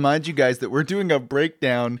to remind you guys that we're doing a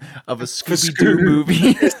breakdown of a Scooby-Doo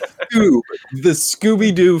movie. Scoob, the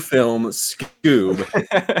Scooby-Doo film Scoob.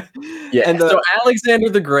 Yeah, and so Alexander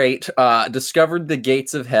the Great discovered the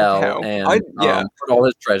gates of hell and put all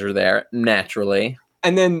his treasure there, naturally.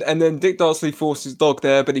 And then Dick Dastardly forced his dog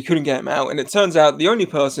there, but he couldn't get him out. And it turns out the only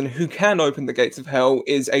person who can open the gates of hell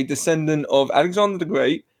is a descendant of Alexander the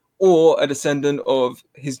Great or a descendant of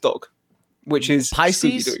his dog, which is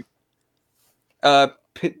Pisces. Pitbull,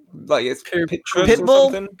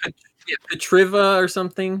 Petriva or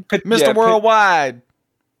something. Mr. Worldwide.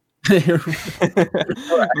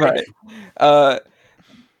 Right.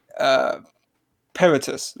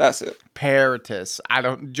 Peritus. That's it. Peritus.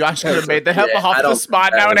 Josh could have made that up off the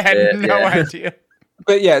spot now, and I had no idea.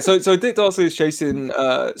 But yeah, so Dick Dastardly is chasing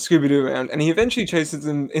Scooby-Doo around, and he eventually chases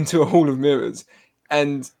him into a hall of mirrors,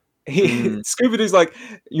 and Scooby-Doo's like,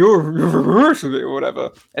 you're or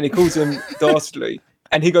whatever, and he calls him Dastardly,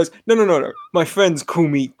 and he goes, no, my friends call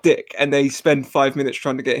me Dick, and they spend 5 minutes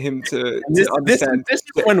trying to get him to understand. This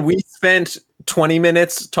is when we spent 20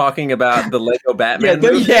 minutes talking about the Lego Batman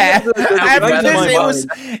movie. Yeah.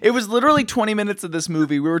 It was literally 20 minutes of this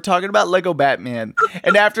movie. We were talking about Lego Batman,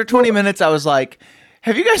 and after 20 minutes, I was like,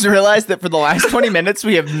 have you guys realized that for the last 20 minutes,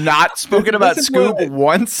 we have not spoken about Scoob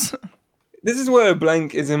once? This is where a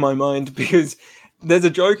blank is in my mind, because there's a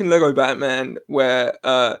joke in Lego Batman where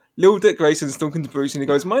little Dick Grayson's talking to Bruce and he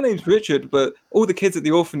goes, my name's Richard, but all the kids at the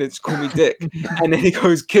orphanage call me Dick. And then he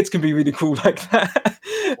goes, kids can be really cool like that.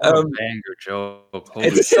 Banger joke.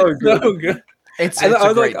 It's so good. It's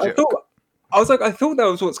a great joke. I thought that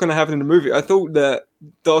was what's going to happen in the movie. I thought that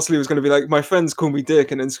Dastardly was going to be like, my friends call me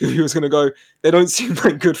Dick, and then Scooby was going to go, they don't seem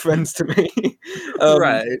like good friends to me.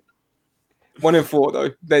 Right. 1 in 4, though.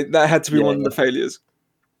 That had to be one of the failures.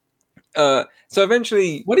 So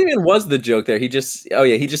eventually, what even was the joke there? He just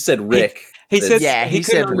said Rick. He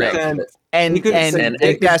said Rick, and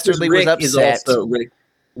Dick Dastardly was upset. Is also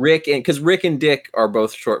Rick, and because Rick and Dick are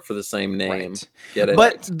both short for the same name. Right. Get it?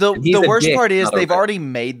 But the worst Dick, part is they've already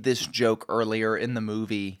made this joke earlier in the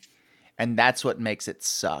movie, and that's what makes it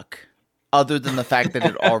suck. Other than the fact that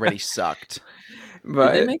it already sucked.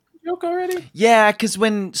 Right. Did they make the joke already? Yeah, because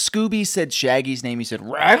when Scooby said Shaggy's name, he said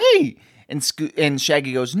Raggy. and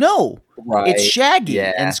Shaggy goes, "No, it's Shaggy."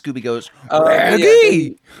 Yeah. And Scooby goes,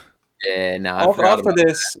 "Shaggy." Yeah, no. After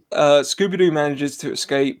this, Scooby-Doo manages to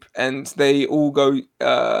escape, and they all go.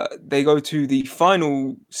 They go to the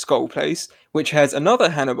final Skull place, which has another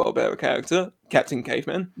Hanna-Barbera character, Captain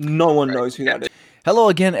Caveman. No one knows who that is. Hello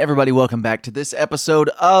again, everybody. Welcome back to this episode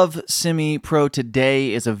of Semi-Pro.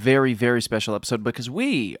 Today is a very, very special episode because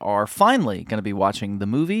we are finally going to be watching the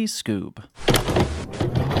movie Scoob.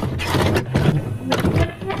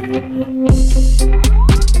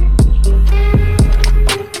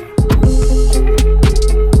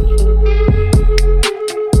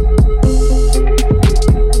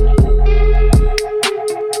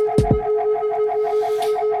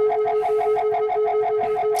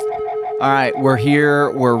 All right, we're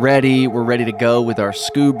here, we're ready to go with our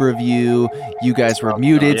Scoob review. You guys were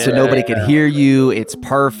muted, so nobody could hear you. It's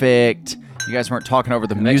perfect. You guys weren't talking over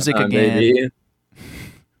the music again.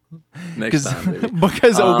 Next time, baby.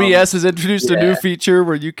 Because OBS has introduced a new feature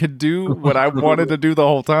where you can do what I wanted to do the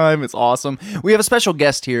whole time. It's awesome. We have a special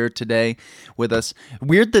guest here today with us.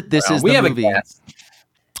 Weird that this is the movie.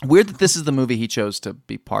 Weird that this is the movie he chose to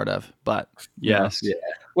be part of, but yes. Yeah.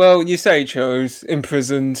 Well, you say chose,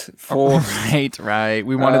 imprisoned, forced. Right.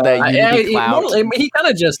 We wanted that unity clout. He kind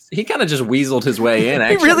of just weaseled his way in.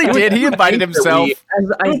 Actually. He really did. He invited himself.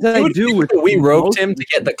 We roped him to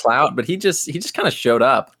get the clout, but he just kind of showed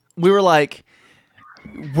up. We were like,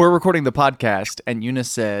 we're recording the podcast, and Eunice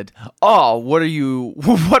said, "Oh, what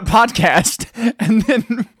podcast?" And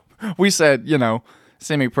then we said,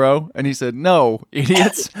 Semi-Pro, and he said, "No,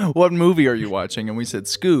 idiots. What movie are you watching?" And we said,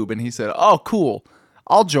 "Scoob," and he said, "Oh, cool.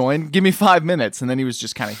 I'll join. Give me 5 minutes." And then he was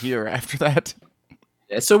just kind of here after that.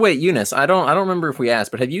 So wait, Eunice, I don't remember if we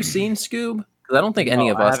asked, but have you seen Scoob? Because I don't think any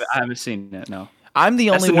of us. I haven't seen it. No, I'm the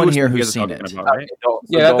only one here who's seen it. About, right?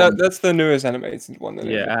 That's the newest animated one.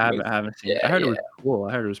 I haven't seen it. I heard it was cool.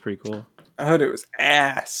 I heard it was pretty cool. I heard it was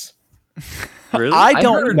ass. Really? I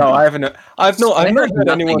don't know. I haven't. I've not heard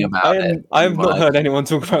anyone about it. I have not heard anyone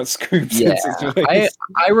talk about Scoob since its release.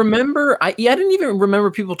 I remember. I didn't even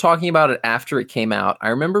remember people talking about it after it came out. I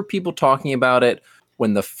remember people talking about it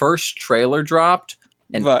when the first trailer dropped,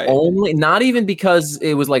 and only not even because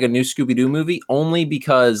it was like a new Scooby-Doo movie, only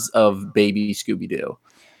because of Baby Scooby-Doo.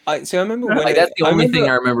 I remember when that's the only thing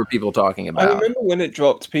I remember people talking about. I remember when it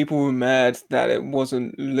dropped, people were mad that it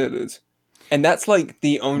wasn't Lillard. And that's like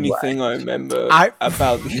the only thing I remember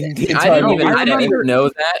about the entire movie. I didn't even know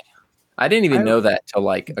that. I didn't even know that till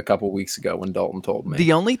like a couple weeks ago when Dalton told me.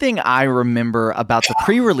 The only thing I remember about the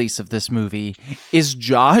pre-release of this movie is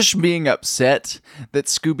Josh being upset that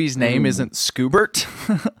Scooby's name isn't Scoobert.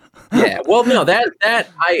 Yeah, well, no, that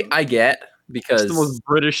I get. Because it's the most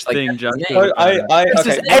British thing, Josh.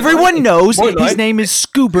 Everyone knows his name is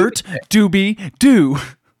Scoobert Doobie Doo.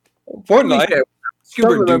 Fortnite.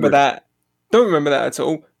 Don't remember that. Don't remember that at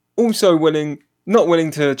all. Also not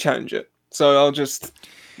willing to challenge it. So I'll just...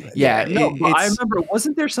 Yeah, I remember,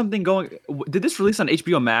 wasn't there something going... Did this release on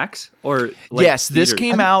HBO Max? Or yes, this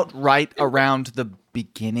came out right around the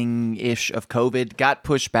beginning-ish of COVID, got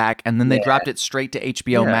pushed back, and then they dropped it straight to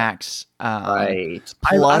HBO Max. Right.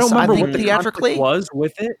 Plus, I don't remember think what the theatrically was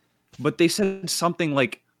with it, but they said something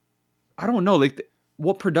like, I don't know, like...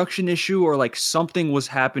 what production issue or like something was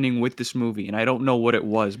happening with this movie, and I don't know what it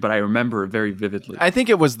was, but I remember it very vividly. I think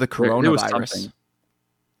it was the coronavirus.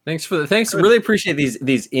 Thanks. Really appreciate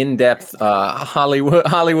these in-depth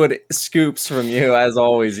Hollywood scoops from you as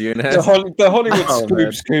always, Eunice. The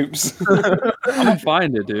Hollywood scoops. I'm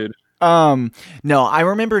fine, dude. No, I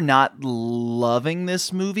remember not loving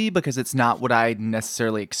this movie because it's not what I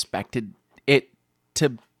necessarily expected it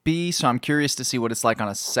to be. So I'm curious to see what it's like on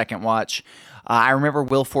a second watch. I remember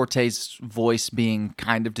Will Forte's voice being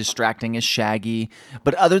kind of distracting as Shaggy,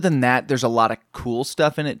 but other than that, there's a lot of cool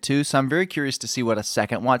stuff in it too. So I'm very curious to see what a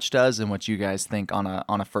second watch does and what you guys think on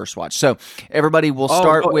a first watch. So everybody, we'll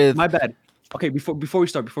start with. My bad. Okay, before we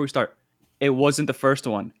start, it wasn't the first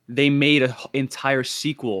one. They made an entire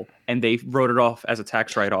sequel and they wrote it off as a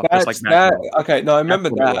tax write-off. Okay, no, I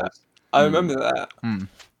remember that. I remember that.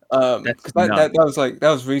 That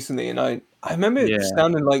was recently, and I remember it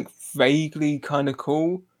sounding like vaguely kind of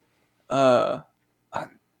cool. Does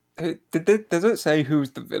it say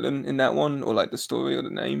who's the villain in that one, or like the story or the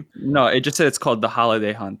name? No, it just said it's called The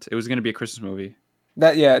Holiday Hunt. It was going to be a Christmas movie.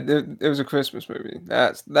 It was a Christmas movie.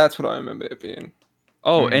 That's what I remember it being.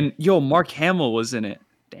 Oh, and Mark Hamill was in it.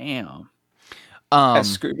 Damn.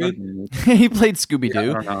 As Scooby. He played Scooby Doo. I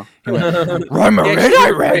don't know. He went, I'm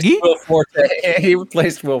ready. He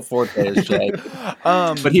replaced Will Forte as Shay.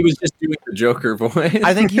 But he was just doing the Joker voice.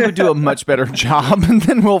 I think he would do a much better job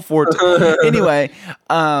than Will Forte. Anyway,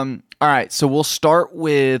 all right. So we'll start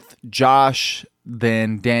with Josh.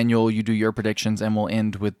 Then Daniel, you do your predictions, and we'll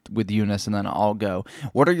end with Eunice, and then I'll go.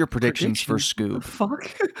 What are your predictions for Scoob? Fuck.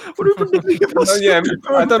 What are you predicting about Oh, yeah,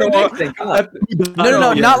 I don't know what.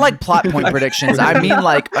 No, not like plot point predictions. I mean,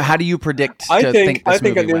 like, how do you predict? I think this at the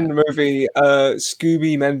movie end of the movie,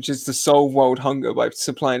 Scooby manages to solve world hunger by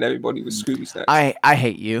supplying everybody with Scooby snacks. I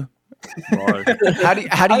hate you. How do you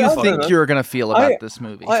I think don't know. you're gonna feel about this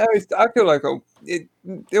movie? I feel like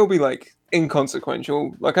it'll be like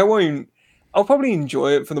inconsequential. Like I'll probably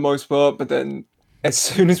enjoy it for the most part, but then as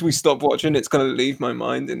soon as we stop watching, it's gonna leave my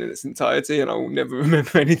mind in its entirety, and I will never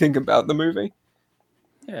remember anything about the movie.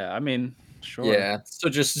 Yeah, I mean, sure. Yeah, so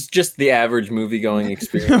just the average movie going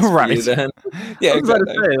experience, Right. For you then. Yeah, I was about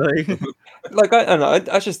exactly. to say, Like I don't know.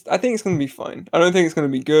 I think it's gonna be fine. I don't think it's gonna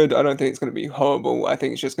be good. I don't think it's gonna be horrible. I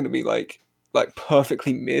think it's just gonna be like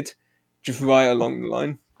perfectly mid, just right along the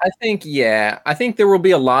line. I think there will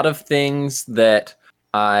be a lot of things that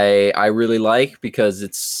I really like because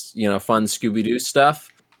it's fun Scooby-Doo stuff.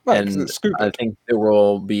 Right, And 'cause it's Scooby. I think there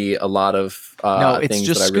will be a lot of No, it's things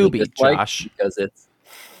just that I really Scooby, dislike Josh. because it's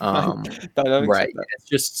I don't right. accept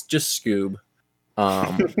It's just Scoob.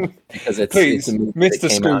 that. Because it's Please, a movie Mr. that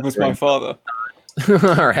came Scoob out was my during- father.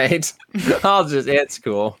 All right, it's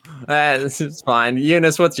cool. This is fine.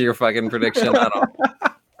 Eunice, what's your fucking prediction? I don't.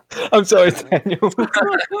 I'm sorry, Daniel.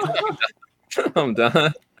 I'm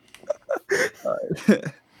done.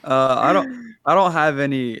 I don't have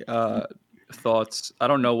any thoughts. I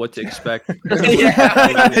don't know what to expect.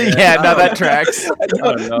 Yeah, no, that tracks.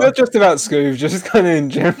 don't know. Not just about Scoob, just kind of in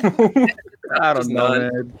general. I don't Just know, none.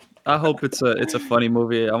 man. I hope it's a funny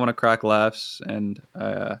movie. I want to crack laughs, and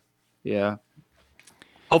yeah.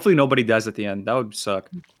 Hopefully nobody dies at the end. That would suck.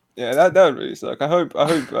 Yeah, that would really suck. I hope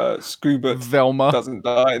Scoob Velma. doesn't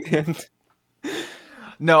die at the end.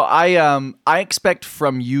 No, I expect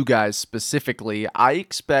from you guys specifically. I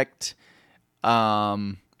expect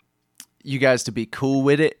you guys to be cool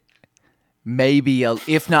with it. Maybe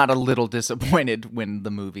if not a little disappointed when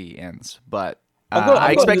the movie ends, but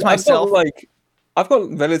I expect myself. I've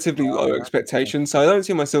got relatively low expectations, so I don't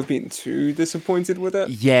see myself being too disappointed with it.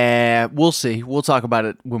 Yeah, we'll see. We'll talk about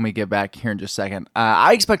it when we get back here in just a second.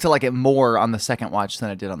 I expect to like it more on the second watch than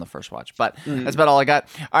I did on the first watch, but that's about all I got.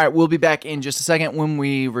 All right, we'll be back in just a second. When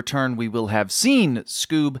we return, we will have seen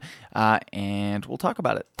Scoob, and we'll talk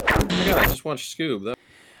about it. Oh my God, I just watched Scoob.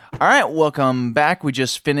 All right, welcome back. We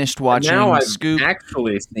just finished watching Now I've Scoob.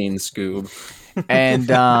 actually seen Scoob.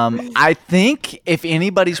 And I think if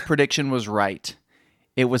anybody's prediction was right,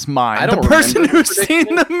 it was mine. I don't the person remember who's the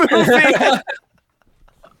seen the movie.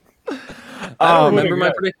 I don't remember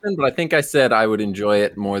my prediction, but I think I said I would enjoy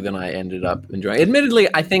it more than I ended up enjoying. Admittedly,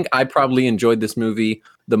 I think I probably enjoyed this movie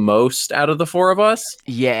the most out of the four of us.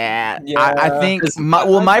 Yeah, Yeah. I think. My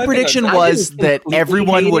I think prediction I was didn't that completely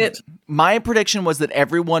everyone hate would. it. My prediction was that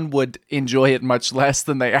everyone would enjoy it much less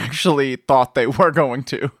than they actually thought they were going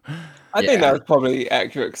to. I think Yeah. that's probably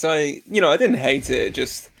accurate because I didn't hate it. It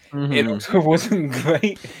just it also wasn't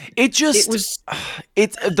great. It just. It was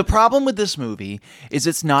It's the problem with this movie is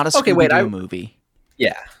it's not a Okay, wait, Scooby-Doo I- movie.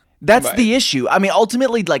 yeah. That's Right. the issue. I mean,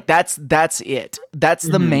 ultimately, like that's it. That's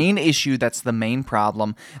the main issue. That's the main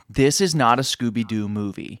problem. This is not a Scooby-Doo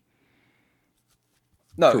movie.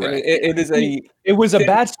 No, Correct. it is a It was a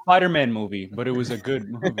bad Spider-Man movie, but it was a good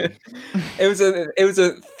movie. it was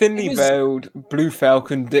a thinly It was- veiled Blue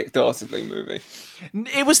Falcon Dick Dastardly movie.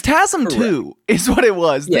 It was TASM 2 is what it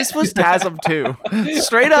was. Yeah. This was TASM 2.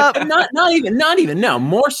 Straight up. Not even no,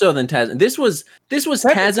 more so than TASM. This was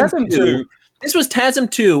TASM 2. This was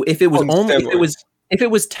TASM 2 if it was On only steroids. if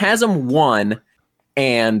it was TASM 1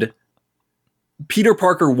 and Peter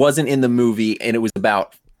Parker wasn't in the movie and it was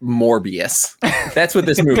about Morbius. That's what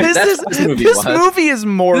this movie. This that's is what this movie this was. movie is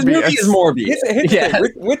Morbius. This movie is Morbius. Here's the Yeah.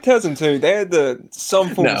 thing, with TASM 2, they had some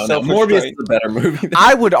form of No, Morbius is self-restraint. a better movie.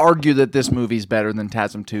 I would argue that this movie's better than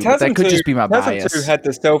TASM 2, but that could just be my TASM 2 bias. had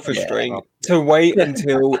the self-restraint to wait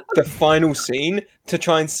until the final scene to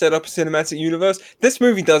try and set up a cinematic universe. This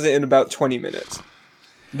movie does it in about 20 minutes.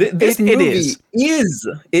 This It movie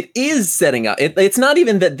is setting up. It's not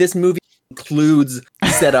even that this movie includes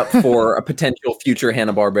setup for a potential future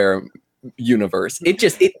Hanna-Barbera universe. It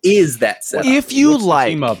is that setup. If you What's the like,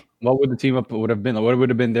 team up, what would the team up would have been? What would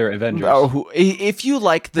have been their Avengers? if you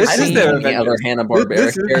like the This I is didn't their know scene, any other Avengers. Hanna-Barbera This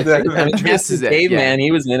is their characters. I mean, Avengers. This is it, Caveman, yeah.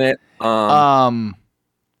 he was in it.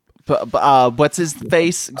 What's his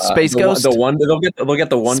face? Space Ghost. They'll get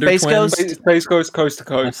the Wonder Space Twins. Ghost? Space Ghost Coast to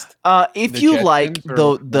Coast. If The you like Jetsons, the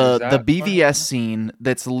or the is the that BVS scene,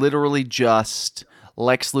 that's literally just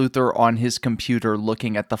Lex Luthor on his computer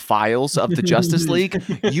looking at the files of the Justice League,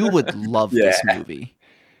 you would love this movie.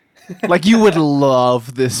 Like, you would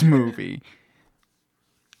love this movie.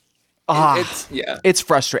 It's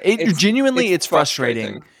frustrating. It's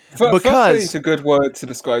frustrating. Because Frustrating's a good word to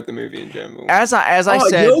describe the movie in general. as I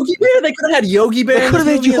said, Yogi Bear. They could have had Yogi Bear. they in could have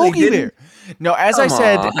this had movie and Yogi they Bear. didn't. No, as I Come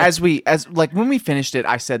said, on. when we finished it,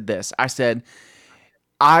 I said this. I said,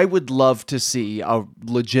 I would love to see a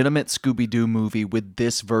legitimate Scooby-Doo movie with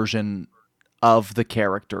this version of the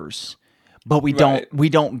characters. But we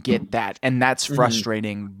don't get that, and that's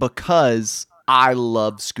frustrating because I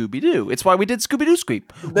love Scooby-Doo. It's why we did Scooby-Doo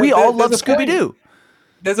Squeep. We all love Scooby-Doo.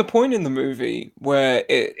 There's a point in the movie where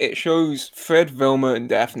it shows Fred, Velma, and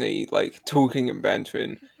Daphne like talking and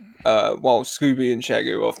bantering while Scooby and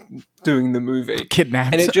Shaggy are off doing the movie.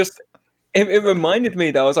 Kidnapped. And it reminded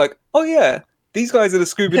me that I was like, oh yeah, these guys are the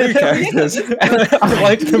Scooby-Doo characters. I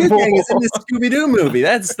like them more. It's in the Scooby-Doo movie.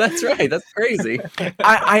 That's right. That's crazy.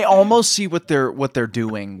 I almost see what they're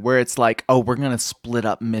doing, where it's like, oh, we're gonna split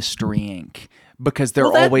up Mystery Inc. because they're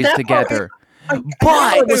always together.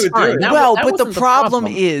 But the problem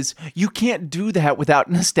is you can't do that without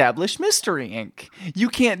an established Mystery Inc. You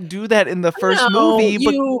can't do that in the first movie.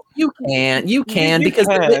 But you can because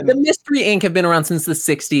the Mystery Inc. have been around since the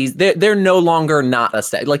 60s. They're no longer not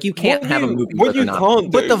established. Like, you can't have a movie. What you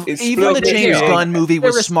can't do is even the split James Mystery Gunn Inc. movie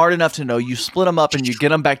was smart enough to know you split them up and you get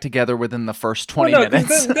them back together within the first 20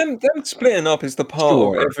 minutes. Them splitting up is the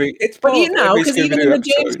part of every. It's But part of every because even in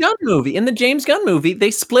the James Gunn movie,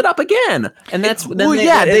 they split up again, and that's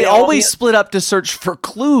they always split up to search for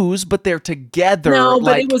clues, but they're together. No, but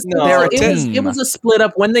like, they're a team. It was a split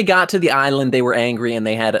up. When they got to the island, they were angry, and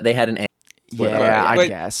they had an. Yeah, I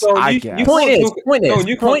guess. So I you- guess. you Point can't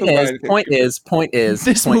is.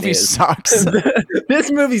 This movie sucks.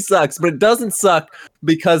 This movie sucks, but it doesn't suck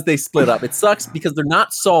because they split up. It sucks because they're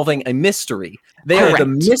not solving a mystery. They are the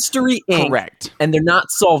Mystery Inc. Correct. And they're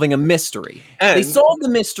not solving a mystery. They solved the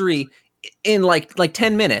mystery in like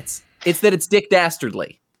 10 minutes. It's that it's Dick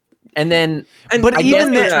Dastardly. But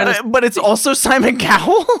it's also Simon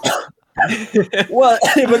Cowell. Well,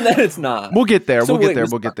 but then it's not. We'll get there. So We'll wait,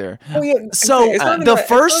 get there. Oh, yeah, So it's not the even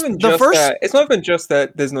first, it's not even just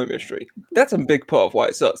that there's no mystery. That's a big part of why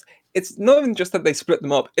it sucks. It's not even just that they split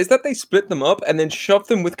them up. It's that they split them up and then shoved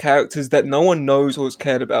them with characters that no one knows or has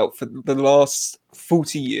cared about for the last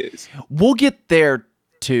 40 years. we'll get there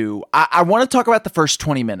too. I want to talk about the first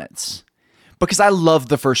 20 minutes because I love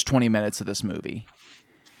the first 20 minutes of this movie.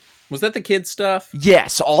 Was that the kid stuff?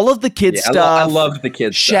 Yes, all of the kid stuff. I loved the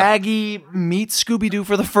kid stuff. Shaggy meets Scooby-Doo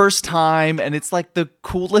for the first time, and it's like the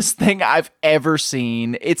coolest thing I've ever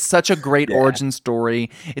seen. It's such a great origin story.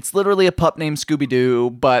 It's literally a pup named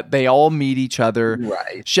Scooby-Doo, but they all meet each other.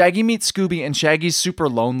 Right. Shaggy meets Scooby, and Shaggy's super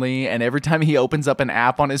lonely, and every time he opens up an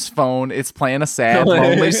app on his phone, it's playing a sad,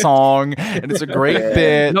 lonely song, and it's a great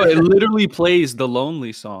bit. No, it literally plays the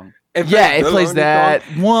Lonely song. It plays that.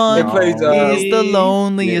 One plays, is the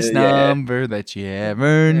loneliest number that you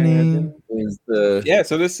ever need.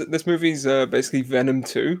 So this movie's basically Venom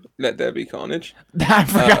 2, Let There Be Carnage. I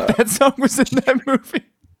forgot that song was in that movie.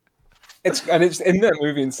 It's in that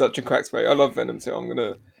movie in such a cracked way. I love Venom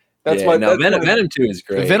 2. Venom 2 is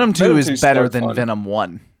great. Venom 2 is 2's better so than fun. Venom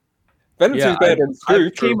 1. Venom 2 is better than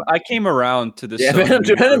Scoob. I came around to this. Yeah,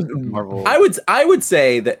 Venom. I would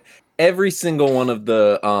say that every single one of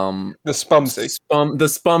the Spumsy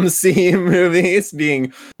movies,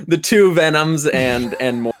 being the two Venoms and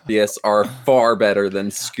Morbius, are far better than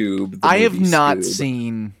Scoob. I have not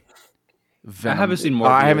seen Venom. I haven't seen Morbius.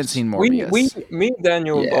 I haven't seen Morbius. Me,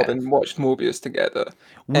 Daniel, and Robin watched Morbius together.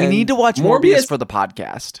 We need to watch Morbius for the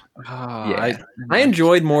podcast. I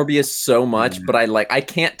enjoyed Morbius so much, but I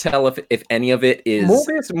can't tell if any of it is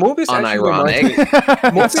Morbius unironic.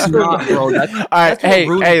 All right,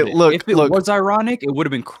 hey, look, if it was ironic, it would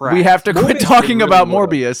have been crap. We have to quit talking about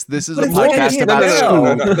Morbius. This is a podcast about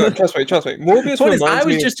Scoob. No, trust me. Morbius I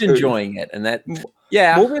was just enjoying it, and that.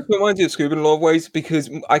 Yeah, Morbius reminds me of Scoob in a lot of ways because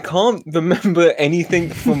I can't remember anything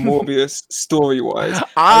from Morbius story-wise.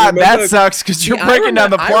 That sucks because you're breaking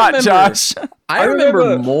down the plot, Josh. I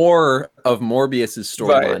remember more of Morbius's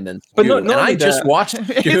storyline than Scoob, but and I just watched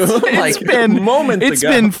Scoob It's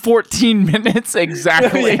been 14 minutes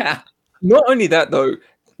exactly. Yeah. Not only that, though,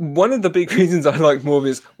 one of the big reasons I liked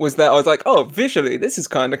Morbius was that I was like, oh, visually, this is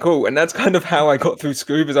kind of cool. And that's kind of how I got through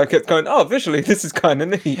Scoob, is I kept going, oh, visually, this is kind of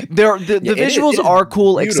neat. The visuals are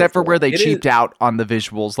cool, beautiful. except for where they cheaped out on the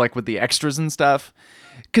visuals, like with the extras and stuff.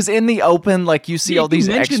 Because in the open, like you see all these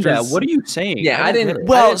extras. That. What are you saying? Yeah, I didn't.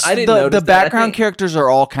 Well, I didn't notice the that. background characters are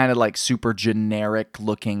all kind of like super generic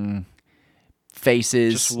looking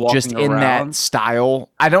faces, just in that style.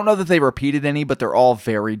 I don't know that they repeated any, but they're all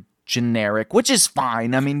very generic, which is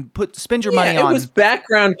fine. I mean, spend your money on. It was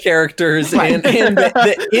background characters and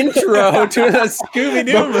the intro to the Scooby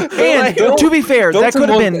Doo. And to be fair, that could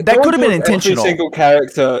have been intentional. Every single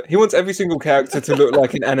character, he wants every single character to look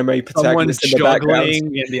like an anime protagonist in the background.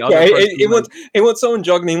 He wants someone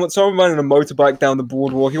jogging. He wants someone riding a motorbike down the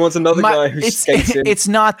boardwalk. He wants another guy who's skating. It's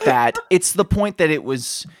not that. It's the point that it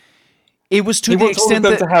was. It was to the extent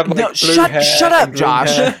that shut up,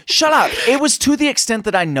 Josh. Shut up. It was to the extent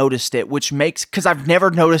that I noticed it, which makes because I've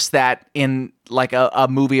never noticed that in like a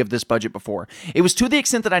movie of this budget before. It was to the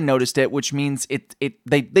extent that I noticed it, which means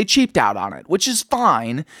they cheaped out on it, which is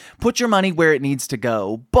fine. Put your money where it needs to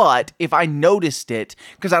go. But if I noticed it,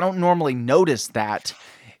 because I don't normally notice that,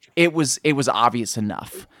 it was obvious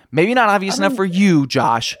enough. Maybe not obvious enough for you,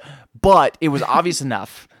 Josh, but it was obvious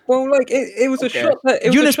enough. Well, like it was a shot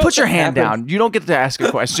that Eunice, put your hand down. You don't get to ask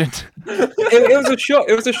a question. it was a shot.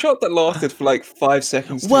 It was a shot that lasted for like 5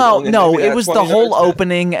 seconds. Well, no, it was the whole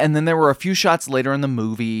opening, and then there were a few shots later in the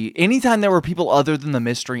movie. Anytime there were people other than the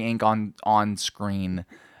Mystery Inc. on screen,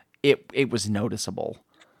 it was noticeable.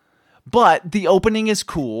 But the opening is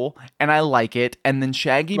cool, and I like it. And then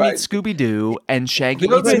Shaggy meets Scooby-Doo, and Shaggy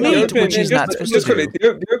meets meat, which he's not supposed to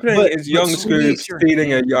do. The opening is young Scooby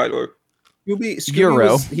feeding a Gyro.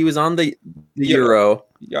 Scooby he was on the Euro,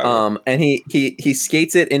 and he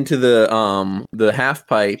skates it into the half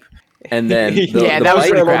pipe, and then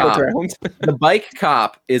the bike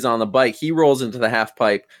cop is on the bike. He rolls into the half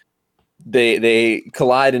pipe. They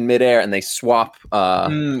collide in midair and they swap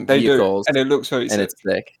vehicles, and it looks very sick. And it's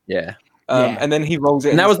sick. Yeah. And then he rolls it.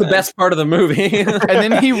 And that was the best part of the movie. And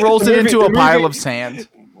then he rolls it into a pile of sand.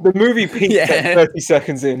 The movie peaks at 30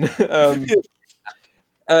 seconds in.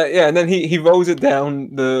 And then he rolls it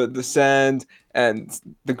down the sand and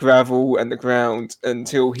the gravel and the ground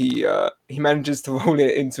until he manages to roll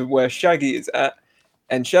it into where Shaggy is at,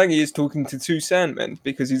 and Shaggy is talking to 2 Sandmen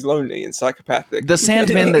because he's lonely and psychopathic. The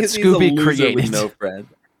Sandmen that Scooby created. With no friend.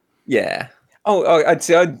 Yeah. Oh, I'd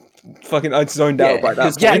say I'd zoned out by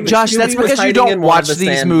that. Yeah, Josh, that's because you don't watch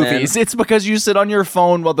these movies. It's because you sit on your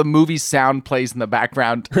phone while the movie sound plays in the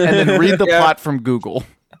background and then read the plot from Google.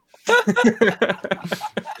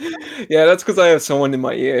 Yeah, that's because I have someone in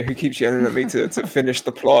my ear who keeps yelling at me to finish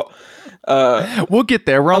the plot. We'll get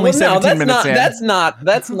there. We're only 17 minutes in. That's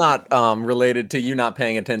not related to you not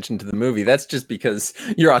paying attention to the movie. That's just because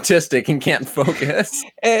you're autistic and can't focus.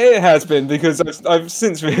 It has been because I've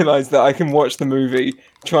since realized that I can watch the movie,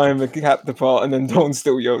 try and recap the part, and then Dawn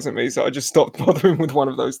still yells at me, so I just stopped bothering with one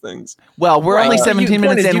of those things. Well, we're only 17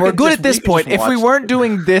 minutes in. We're good at this point. If we weren't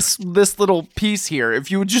doing this little piece here,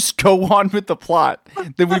 if you would just go on with the plot,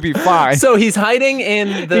 then we'd be fine. So he's hiding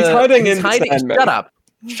in the. He's hiding.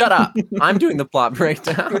 Shut up! I'm doing the plot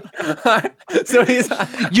breakdown. So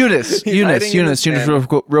Eunice,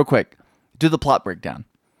 real quick. Do the plot breakdown.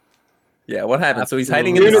 Yeah, what happened? So he's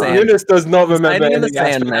hiding in the sand. Eunice does not remember hiding in the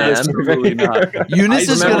sand, man. Absolutely not. Eunice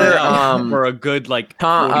is gonna for a good like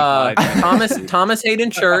Thomas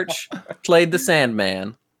Hayden Church played the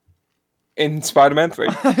Sandman in Spider-Man 3.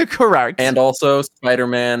 Correct. And also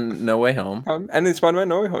Spider-Man No Way Home. And in Spider-Man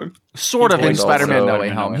No Way Home. Sort of in Spider-Man No Way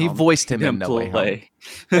Home. He voiced him in No Way Home.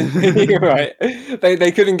 You're right.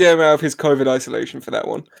 They couldn't get him out of his COVID isolation for that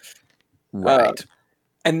one. Right.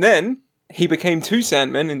 And then he became 2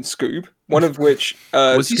 Sandmen in Scoob, one of which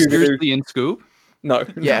was he seriously in Scoob? No.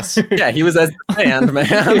 Yes. Yeah, he was as the Sandman.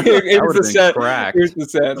 It was the sand. He was the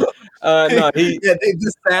sand. No,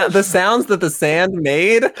 the sounds that the sand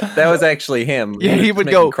made, that was actually him. Yeah, he would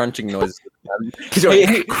go crunching noises. He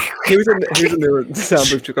was in the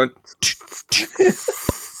sound booth going.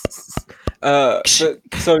 So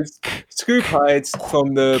Scoob hides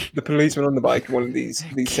from the policeman on the bike in one of these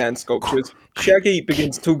sand sculptures. Shaggy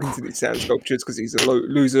begins talking to these sand sculptures because he's a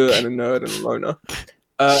loser and a nerd and a loner.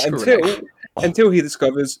 Until he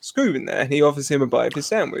discovers Scoob in there, and he offers him a bite of his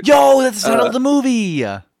sandwich. Yo, that's the title of the movie.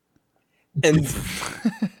 And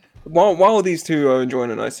while these two are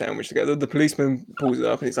enjoying a nice sandwich together, the policeman pulls it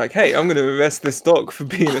up and he's like, "Hey, I'm going to arrest this dog for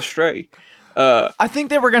being a stray." I think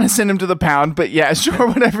they were going to send him to the pound, but yeah, sure,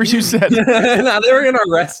 whatever you said. No, they were going to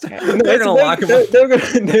arrest him. They're going to lock him up.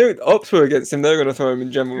 Ops were against him. They're going to throw him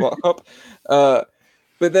in general lockup.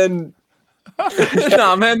 But then...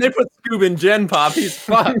 Nah, man, they put Scoob in Gen Pop. He's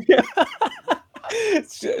fucked.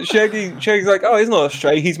 Shaggy's like, "Oh, he's not a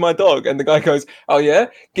stray. He's my dog." And the guy goes, "Oh, yeah?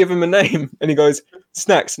 Give him a name." And he goes,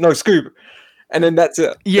 "Snacks. No, Scoob." and then that's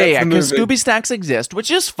it. Yeah, because movie. Scooby Snacks exist, which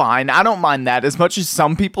is fine. I don't mind that as much as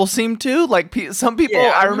some people seem to. Like some people,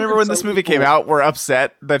 Yeah, I remember when this movie came out, were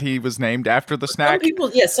upset that he was named after the snack.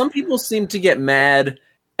 Some people seem to get mad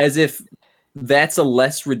as if that's a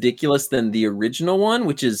less ridiculous than the original one,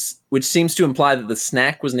 which seems to imply that the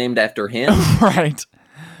snack was named after him. Right.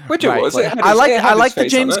 Which it was. I like the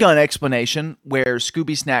James Gunn explanation where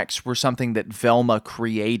Scooby Snacks were something that Velma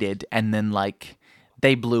created and then like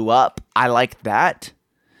they blew up. I like that.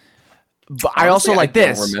 But honestly, I also like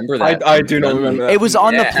this. Remember that? I do not remember that. It was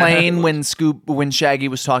on the plane when Shaggy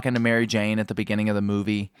was talking to Mary Jane at the beginning of the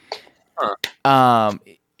movie.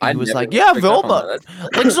 He was like, "Yeah, Velma,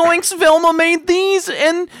 like Zoinks, Velma made these,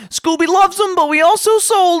 and Scooby loves them, but we also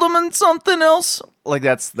sold them and something else." Like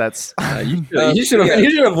that's. You should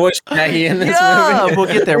have voiced Shaggy in this movie. Yeah, we'll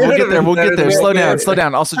get there. Slow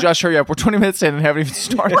down. Also, Josh, hurry up. We're 20 minutes in and haven't even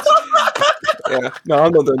started. Yeah, no,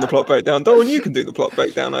 I'm not doing the plot breakdown. Darwin, you can do the plot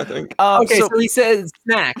breakdown, I think. Okay, so he says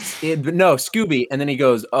snacks. Scooby, and then he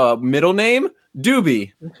goes, middle name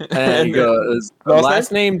Doobie, and he goes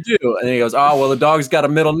last name Do, and then he goes, oh well, the dog's got a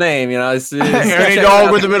middle name, you know. Any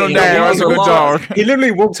dog with a middle name, that's a good dog. He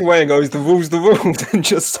literally walks away and goes, "The rules, and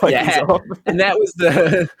just cycles off. And that was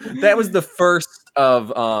the first of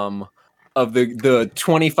the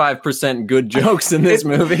 25% good jokes in this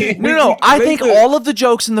movie. No, I think all of the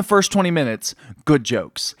jokes in the first 20 minutes, good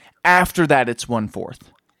jokes. After that, it's 1/4.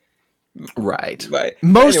 Right.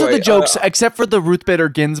 Most of the jokes, except for the Ruth Bader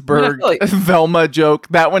Ginsburg Velma joke,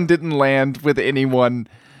 that one didn't land with anyone.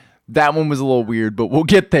 That one was a little weird, but we'll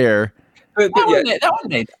get there.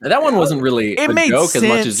 That one wasn't really a joke sense. As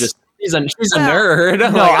much as just she's a nerd.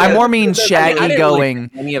 No, I more mean Shaggy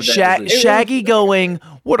going. Shaggy going.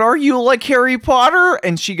 What are you, like Harry Potter?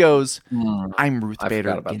 And she goes, I'm Ruth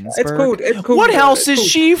Bader Ginsburg. It's called. What house is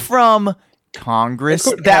she from?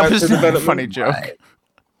 Congress. That was not a funny joke. Right.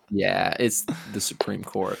 Yeah, it's the Supreme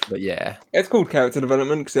Court, but yeah. It's called character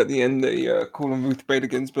development because at the end they call on Ruth Bader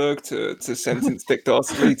Ginsburg to sentence Dick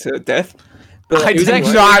Dastardly to death. But I did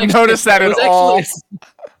not notice that at all.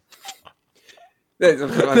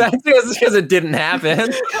 That's because it didn't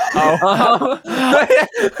happen. Want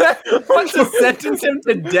to sentence him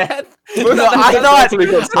to death? No,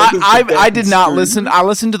 I did not listen. I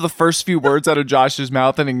listened to the first few words out of Josh's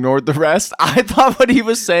mouth and ignored the rest. I thought what he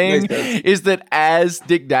was saying is that as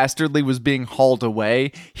Dick Dastardly was being hauled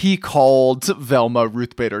away, he called Velma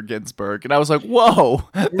Ruth Bader Ginsburg, and I was like, "Whoa,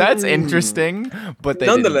 that's interesting." But they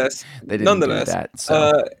didn't do that.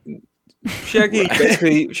 So. Shaggy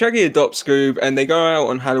adopts Scoob and they go out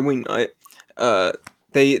on Halloween night. They're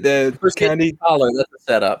candy collar. That's a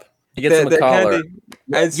setup. He gets him a collar.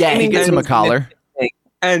 He gets him a collar.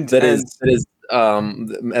 And that is a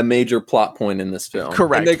major plot point in this film.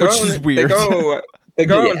 Correct. Which is weird. They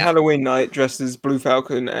go out on Halloween night dressed as Blue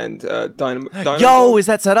Falcon and Dynamo. Yo, is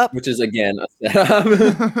that set up? Which is again a setup.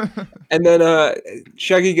 And then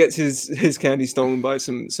Shaggy gets his candy stolen by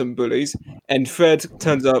some bullies, and Fred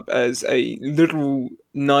turns up as a literal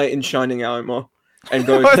knight in shining armor and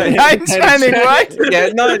goes. Knight in shining, right? Yeah,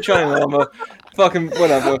 knight in shining armor. Fucking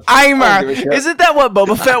whatever. Isn't that what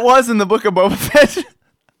Boba Fett was in the book of Boba Fett?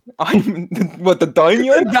 I'm what, the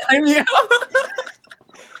daimyo? Daimyo.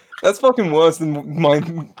 That's fucking worse than my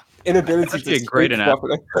inability to speak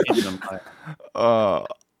properly.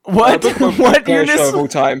 What? What, Eunice? Of all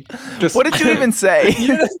time. What did you even say?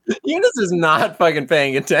 Eunice is not fucking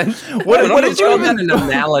paying attention. What did you even? An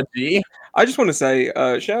analogy. I just want to say,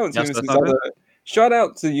 shout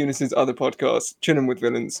out to Eunice's other podcast, Chillin' with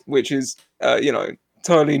Villains, which is,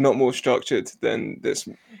 totally not more structured than this.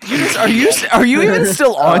 Eunice, are you even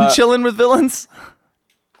still on Chillin' with Villains?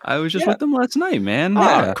 I was just with them last night, man.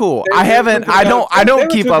 Yeah, cool. I don't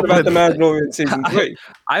keep up with the Mandalorian season 3.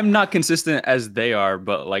 I'm not consistent as they are,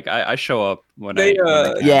 but like I show up when I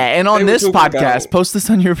and on this podcast, post this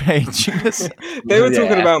on your page. They were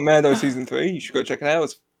talking about Mando season 3. You should go check it out.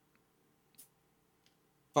 It's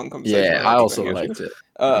fun conversation. Yeah, I also liked it.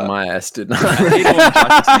 My ass did not.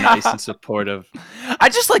 Nice and supportive. I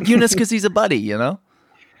just like Eunice because he's a buddy, you know.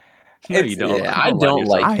 No, you don't. Yeah, I don't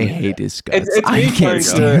like. I hate his guts. It's I can't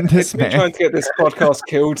stand this man. Trying to get this podcast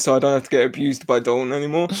killed, so I don't have to get abused by Dolan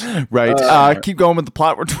anymore. Right. Keep going with the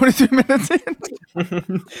plot. We're 23 minutes in.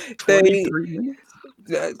 23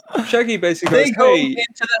 minutes. Shaggy basically they go into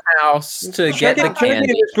the house to get the candy. And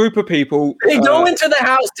this group of people. They go into the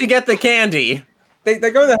house to get the candy. They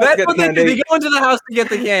go in the house to get the candy. They go into the house to get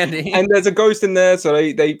the candy. And there's a ghost in there, so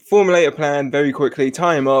they formulate a plan very quickly,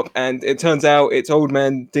 tie him up, and it turns out it's Old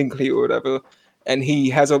Man Dinkley or whatever, and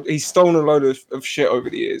he's stolen a load of shit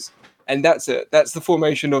over the years. And that's it. That's the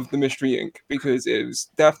formation of the Mystery Inc. because it was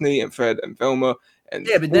Daphne and Fred and Velma. And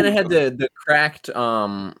yeah, but then it had the cracked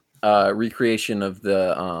recreation of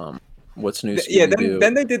the what's new. Yeah,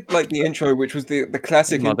 then they did like the intro, which was the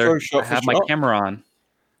classic intro shot. I have my camera on.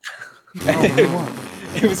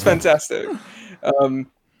 It was fantastic. And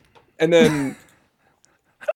then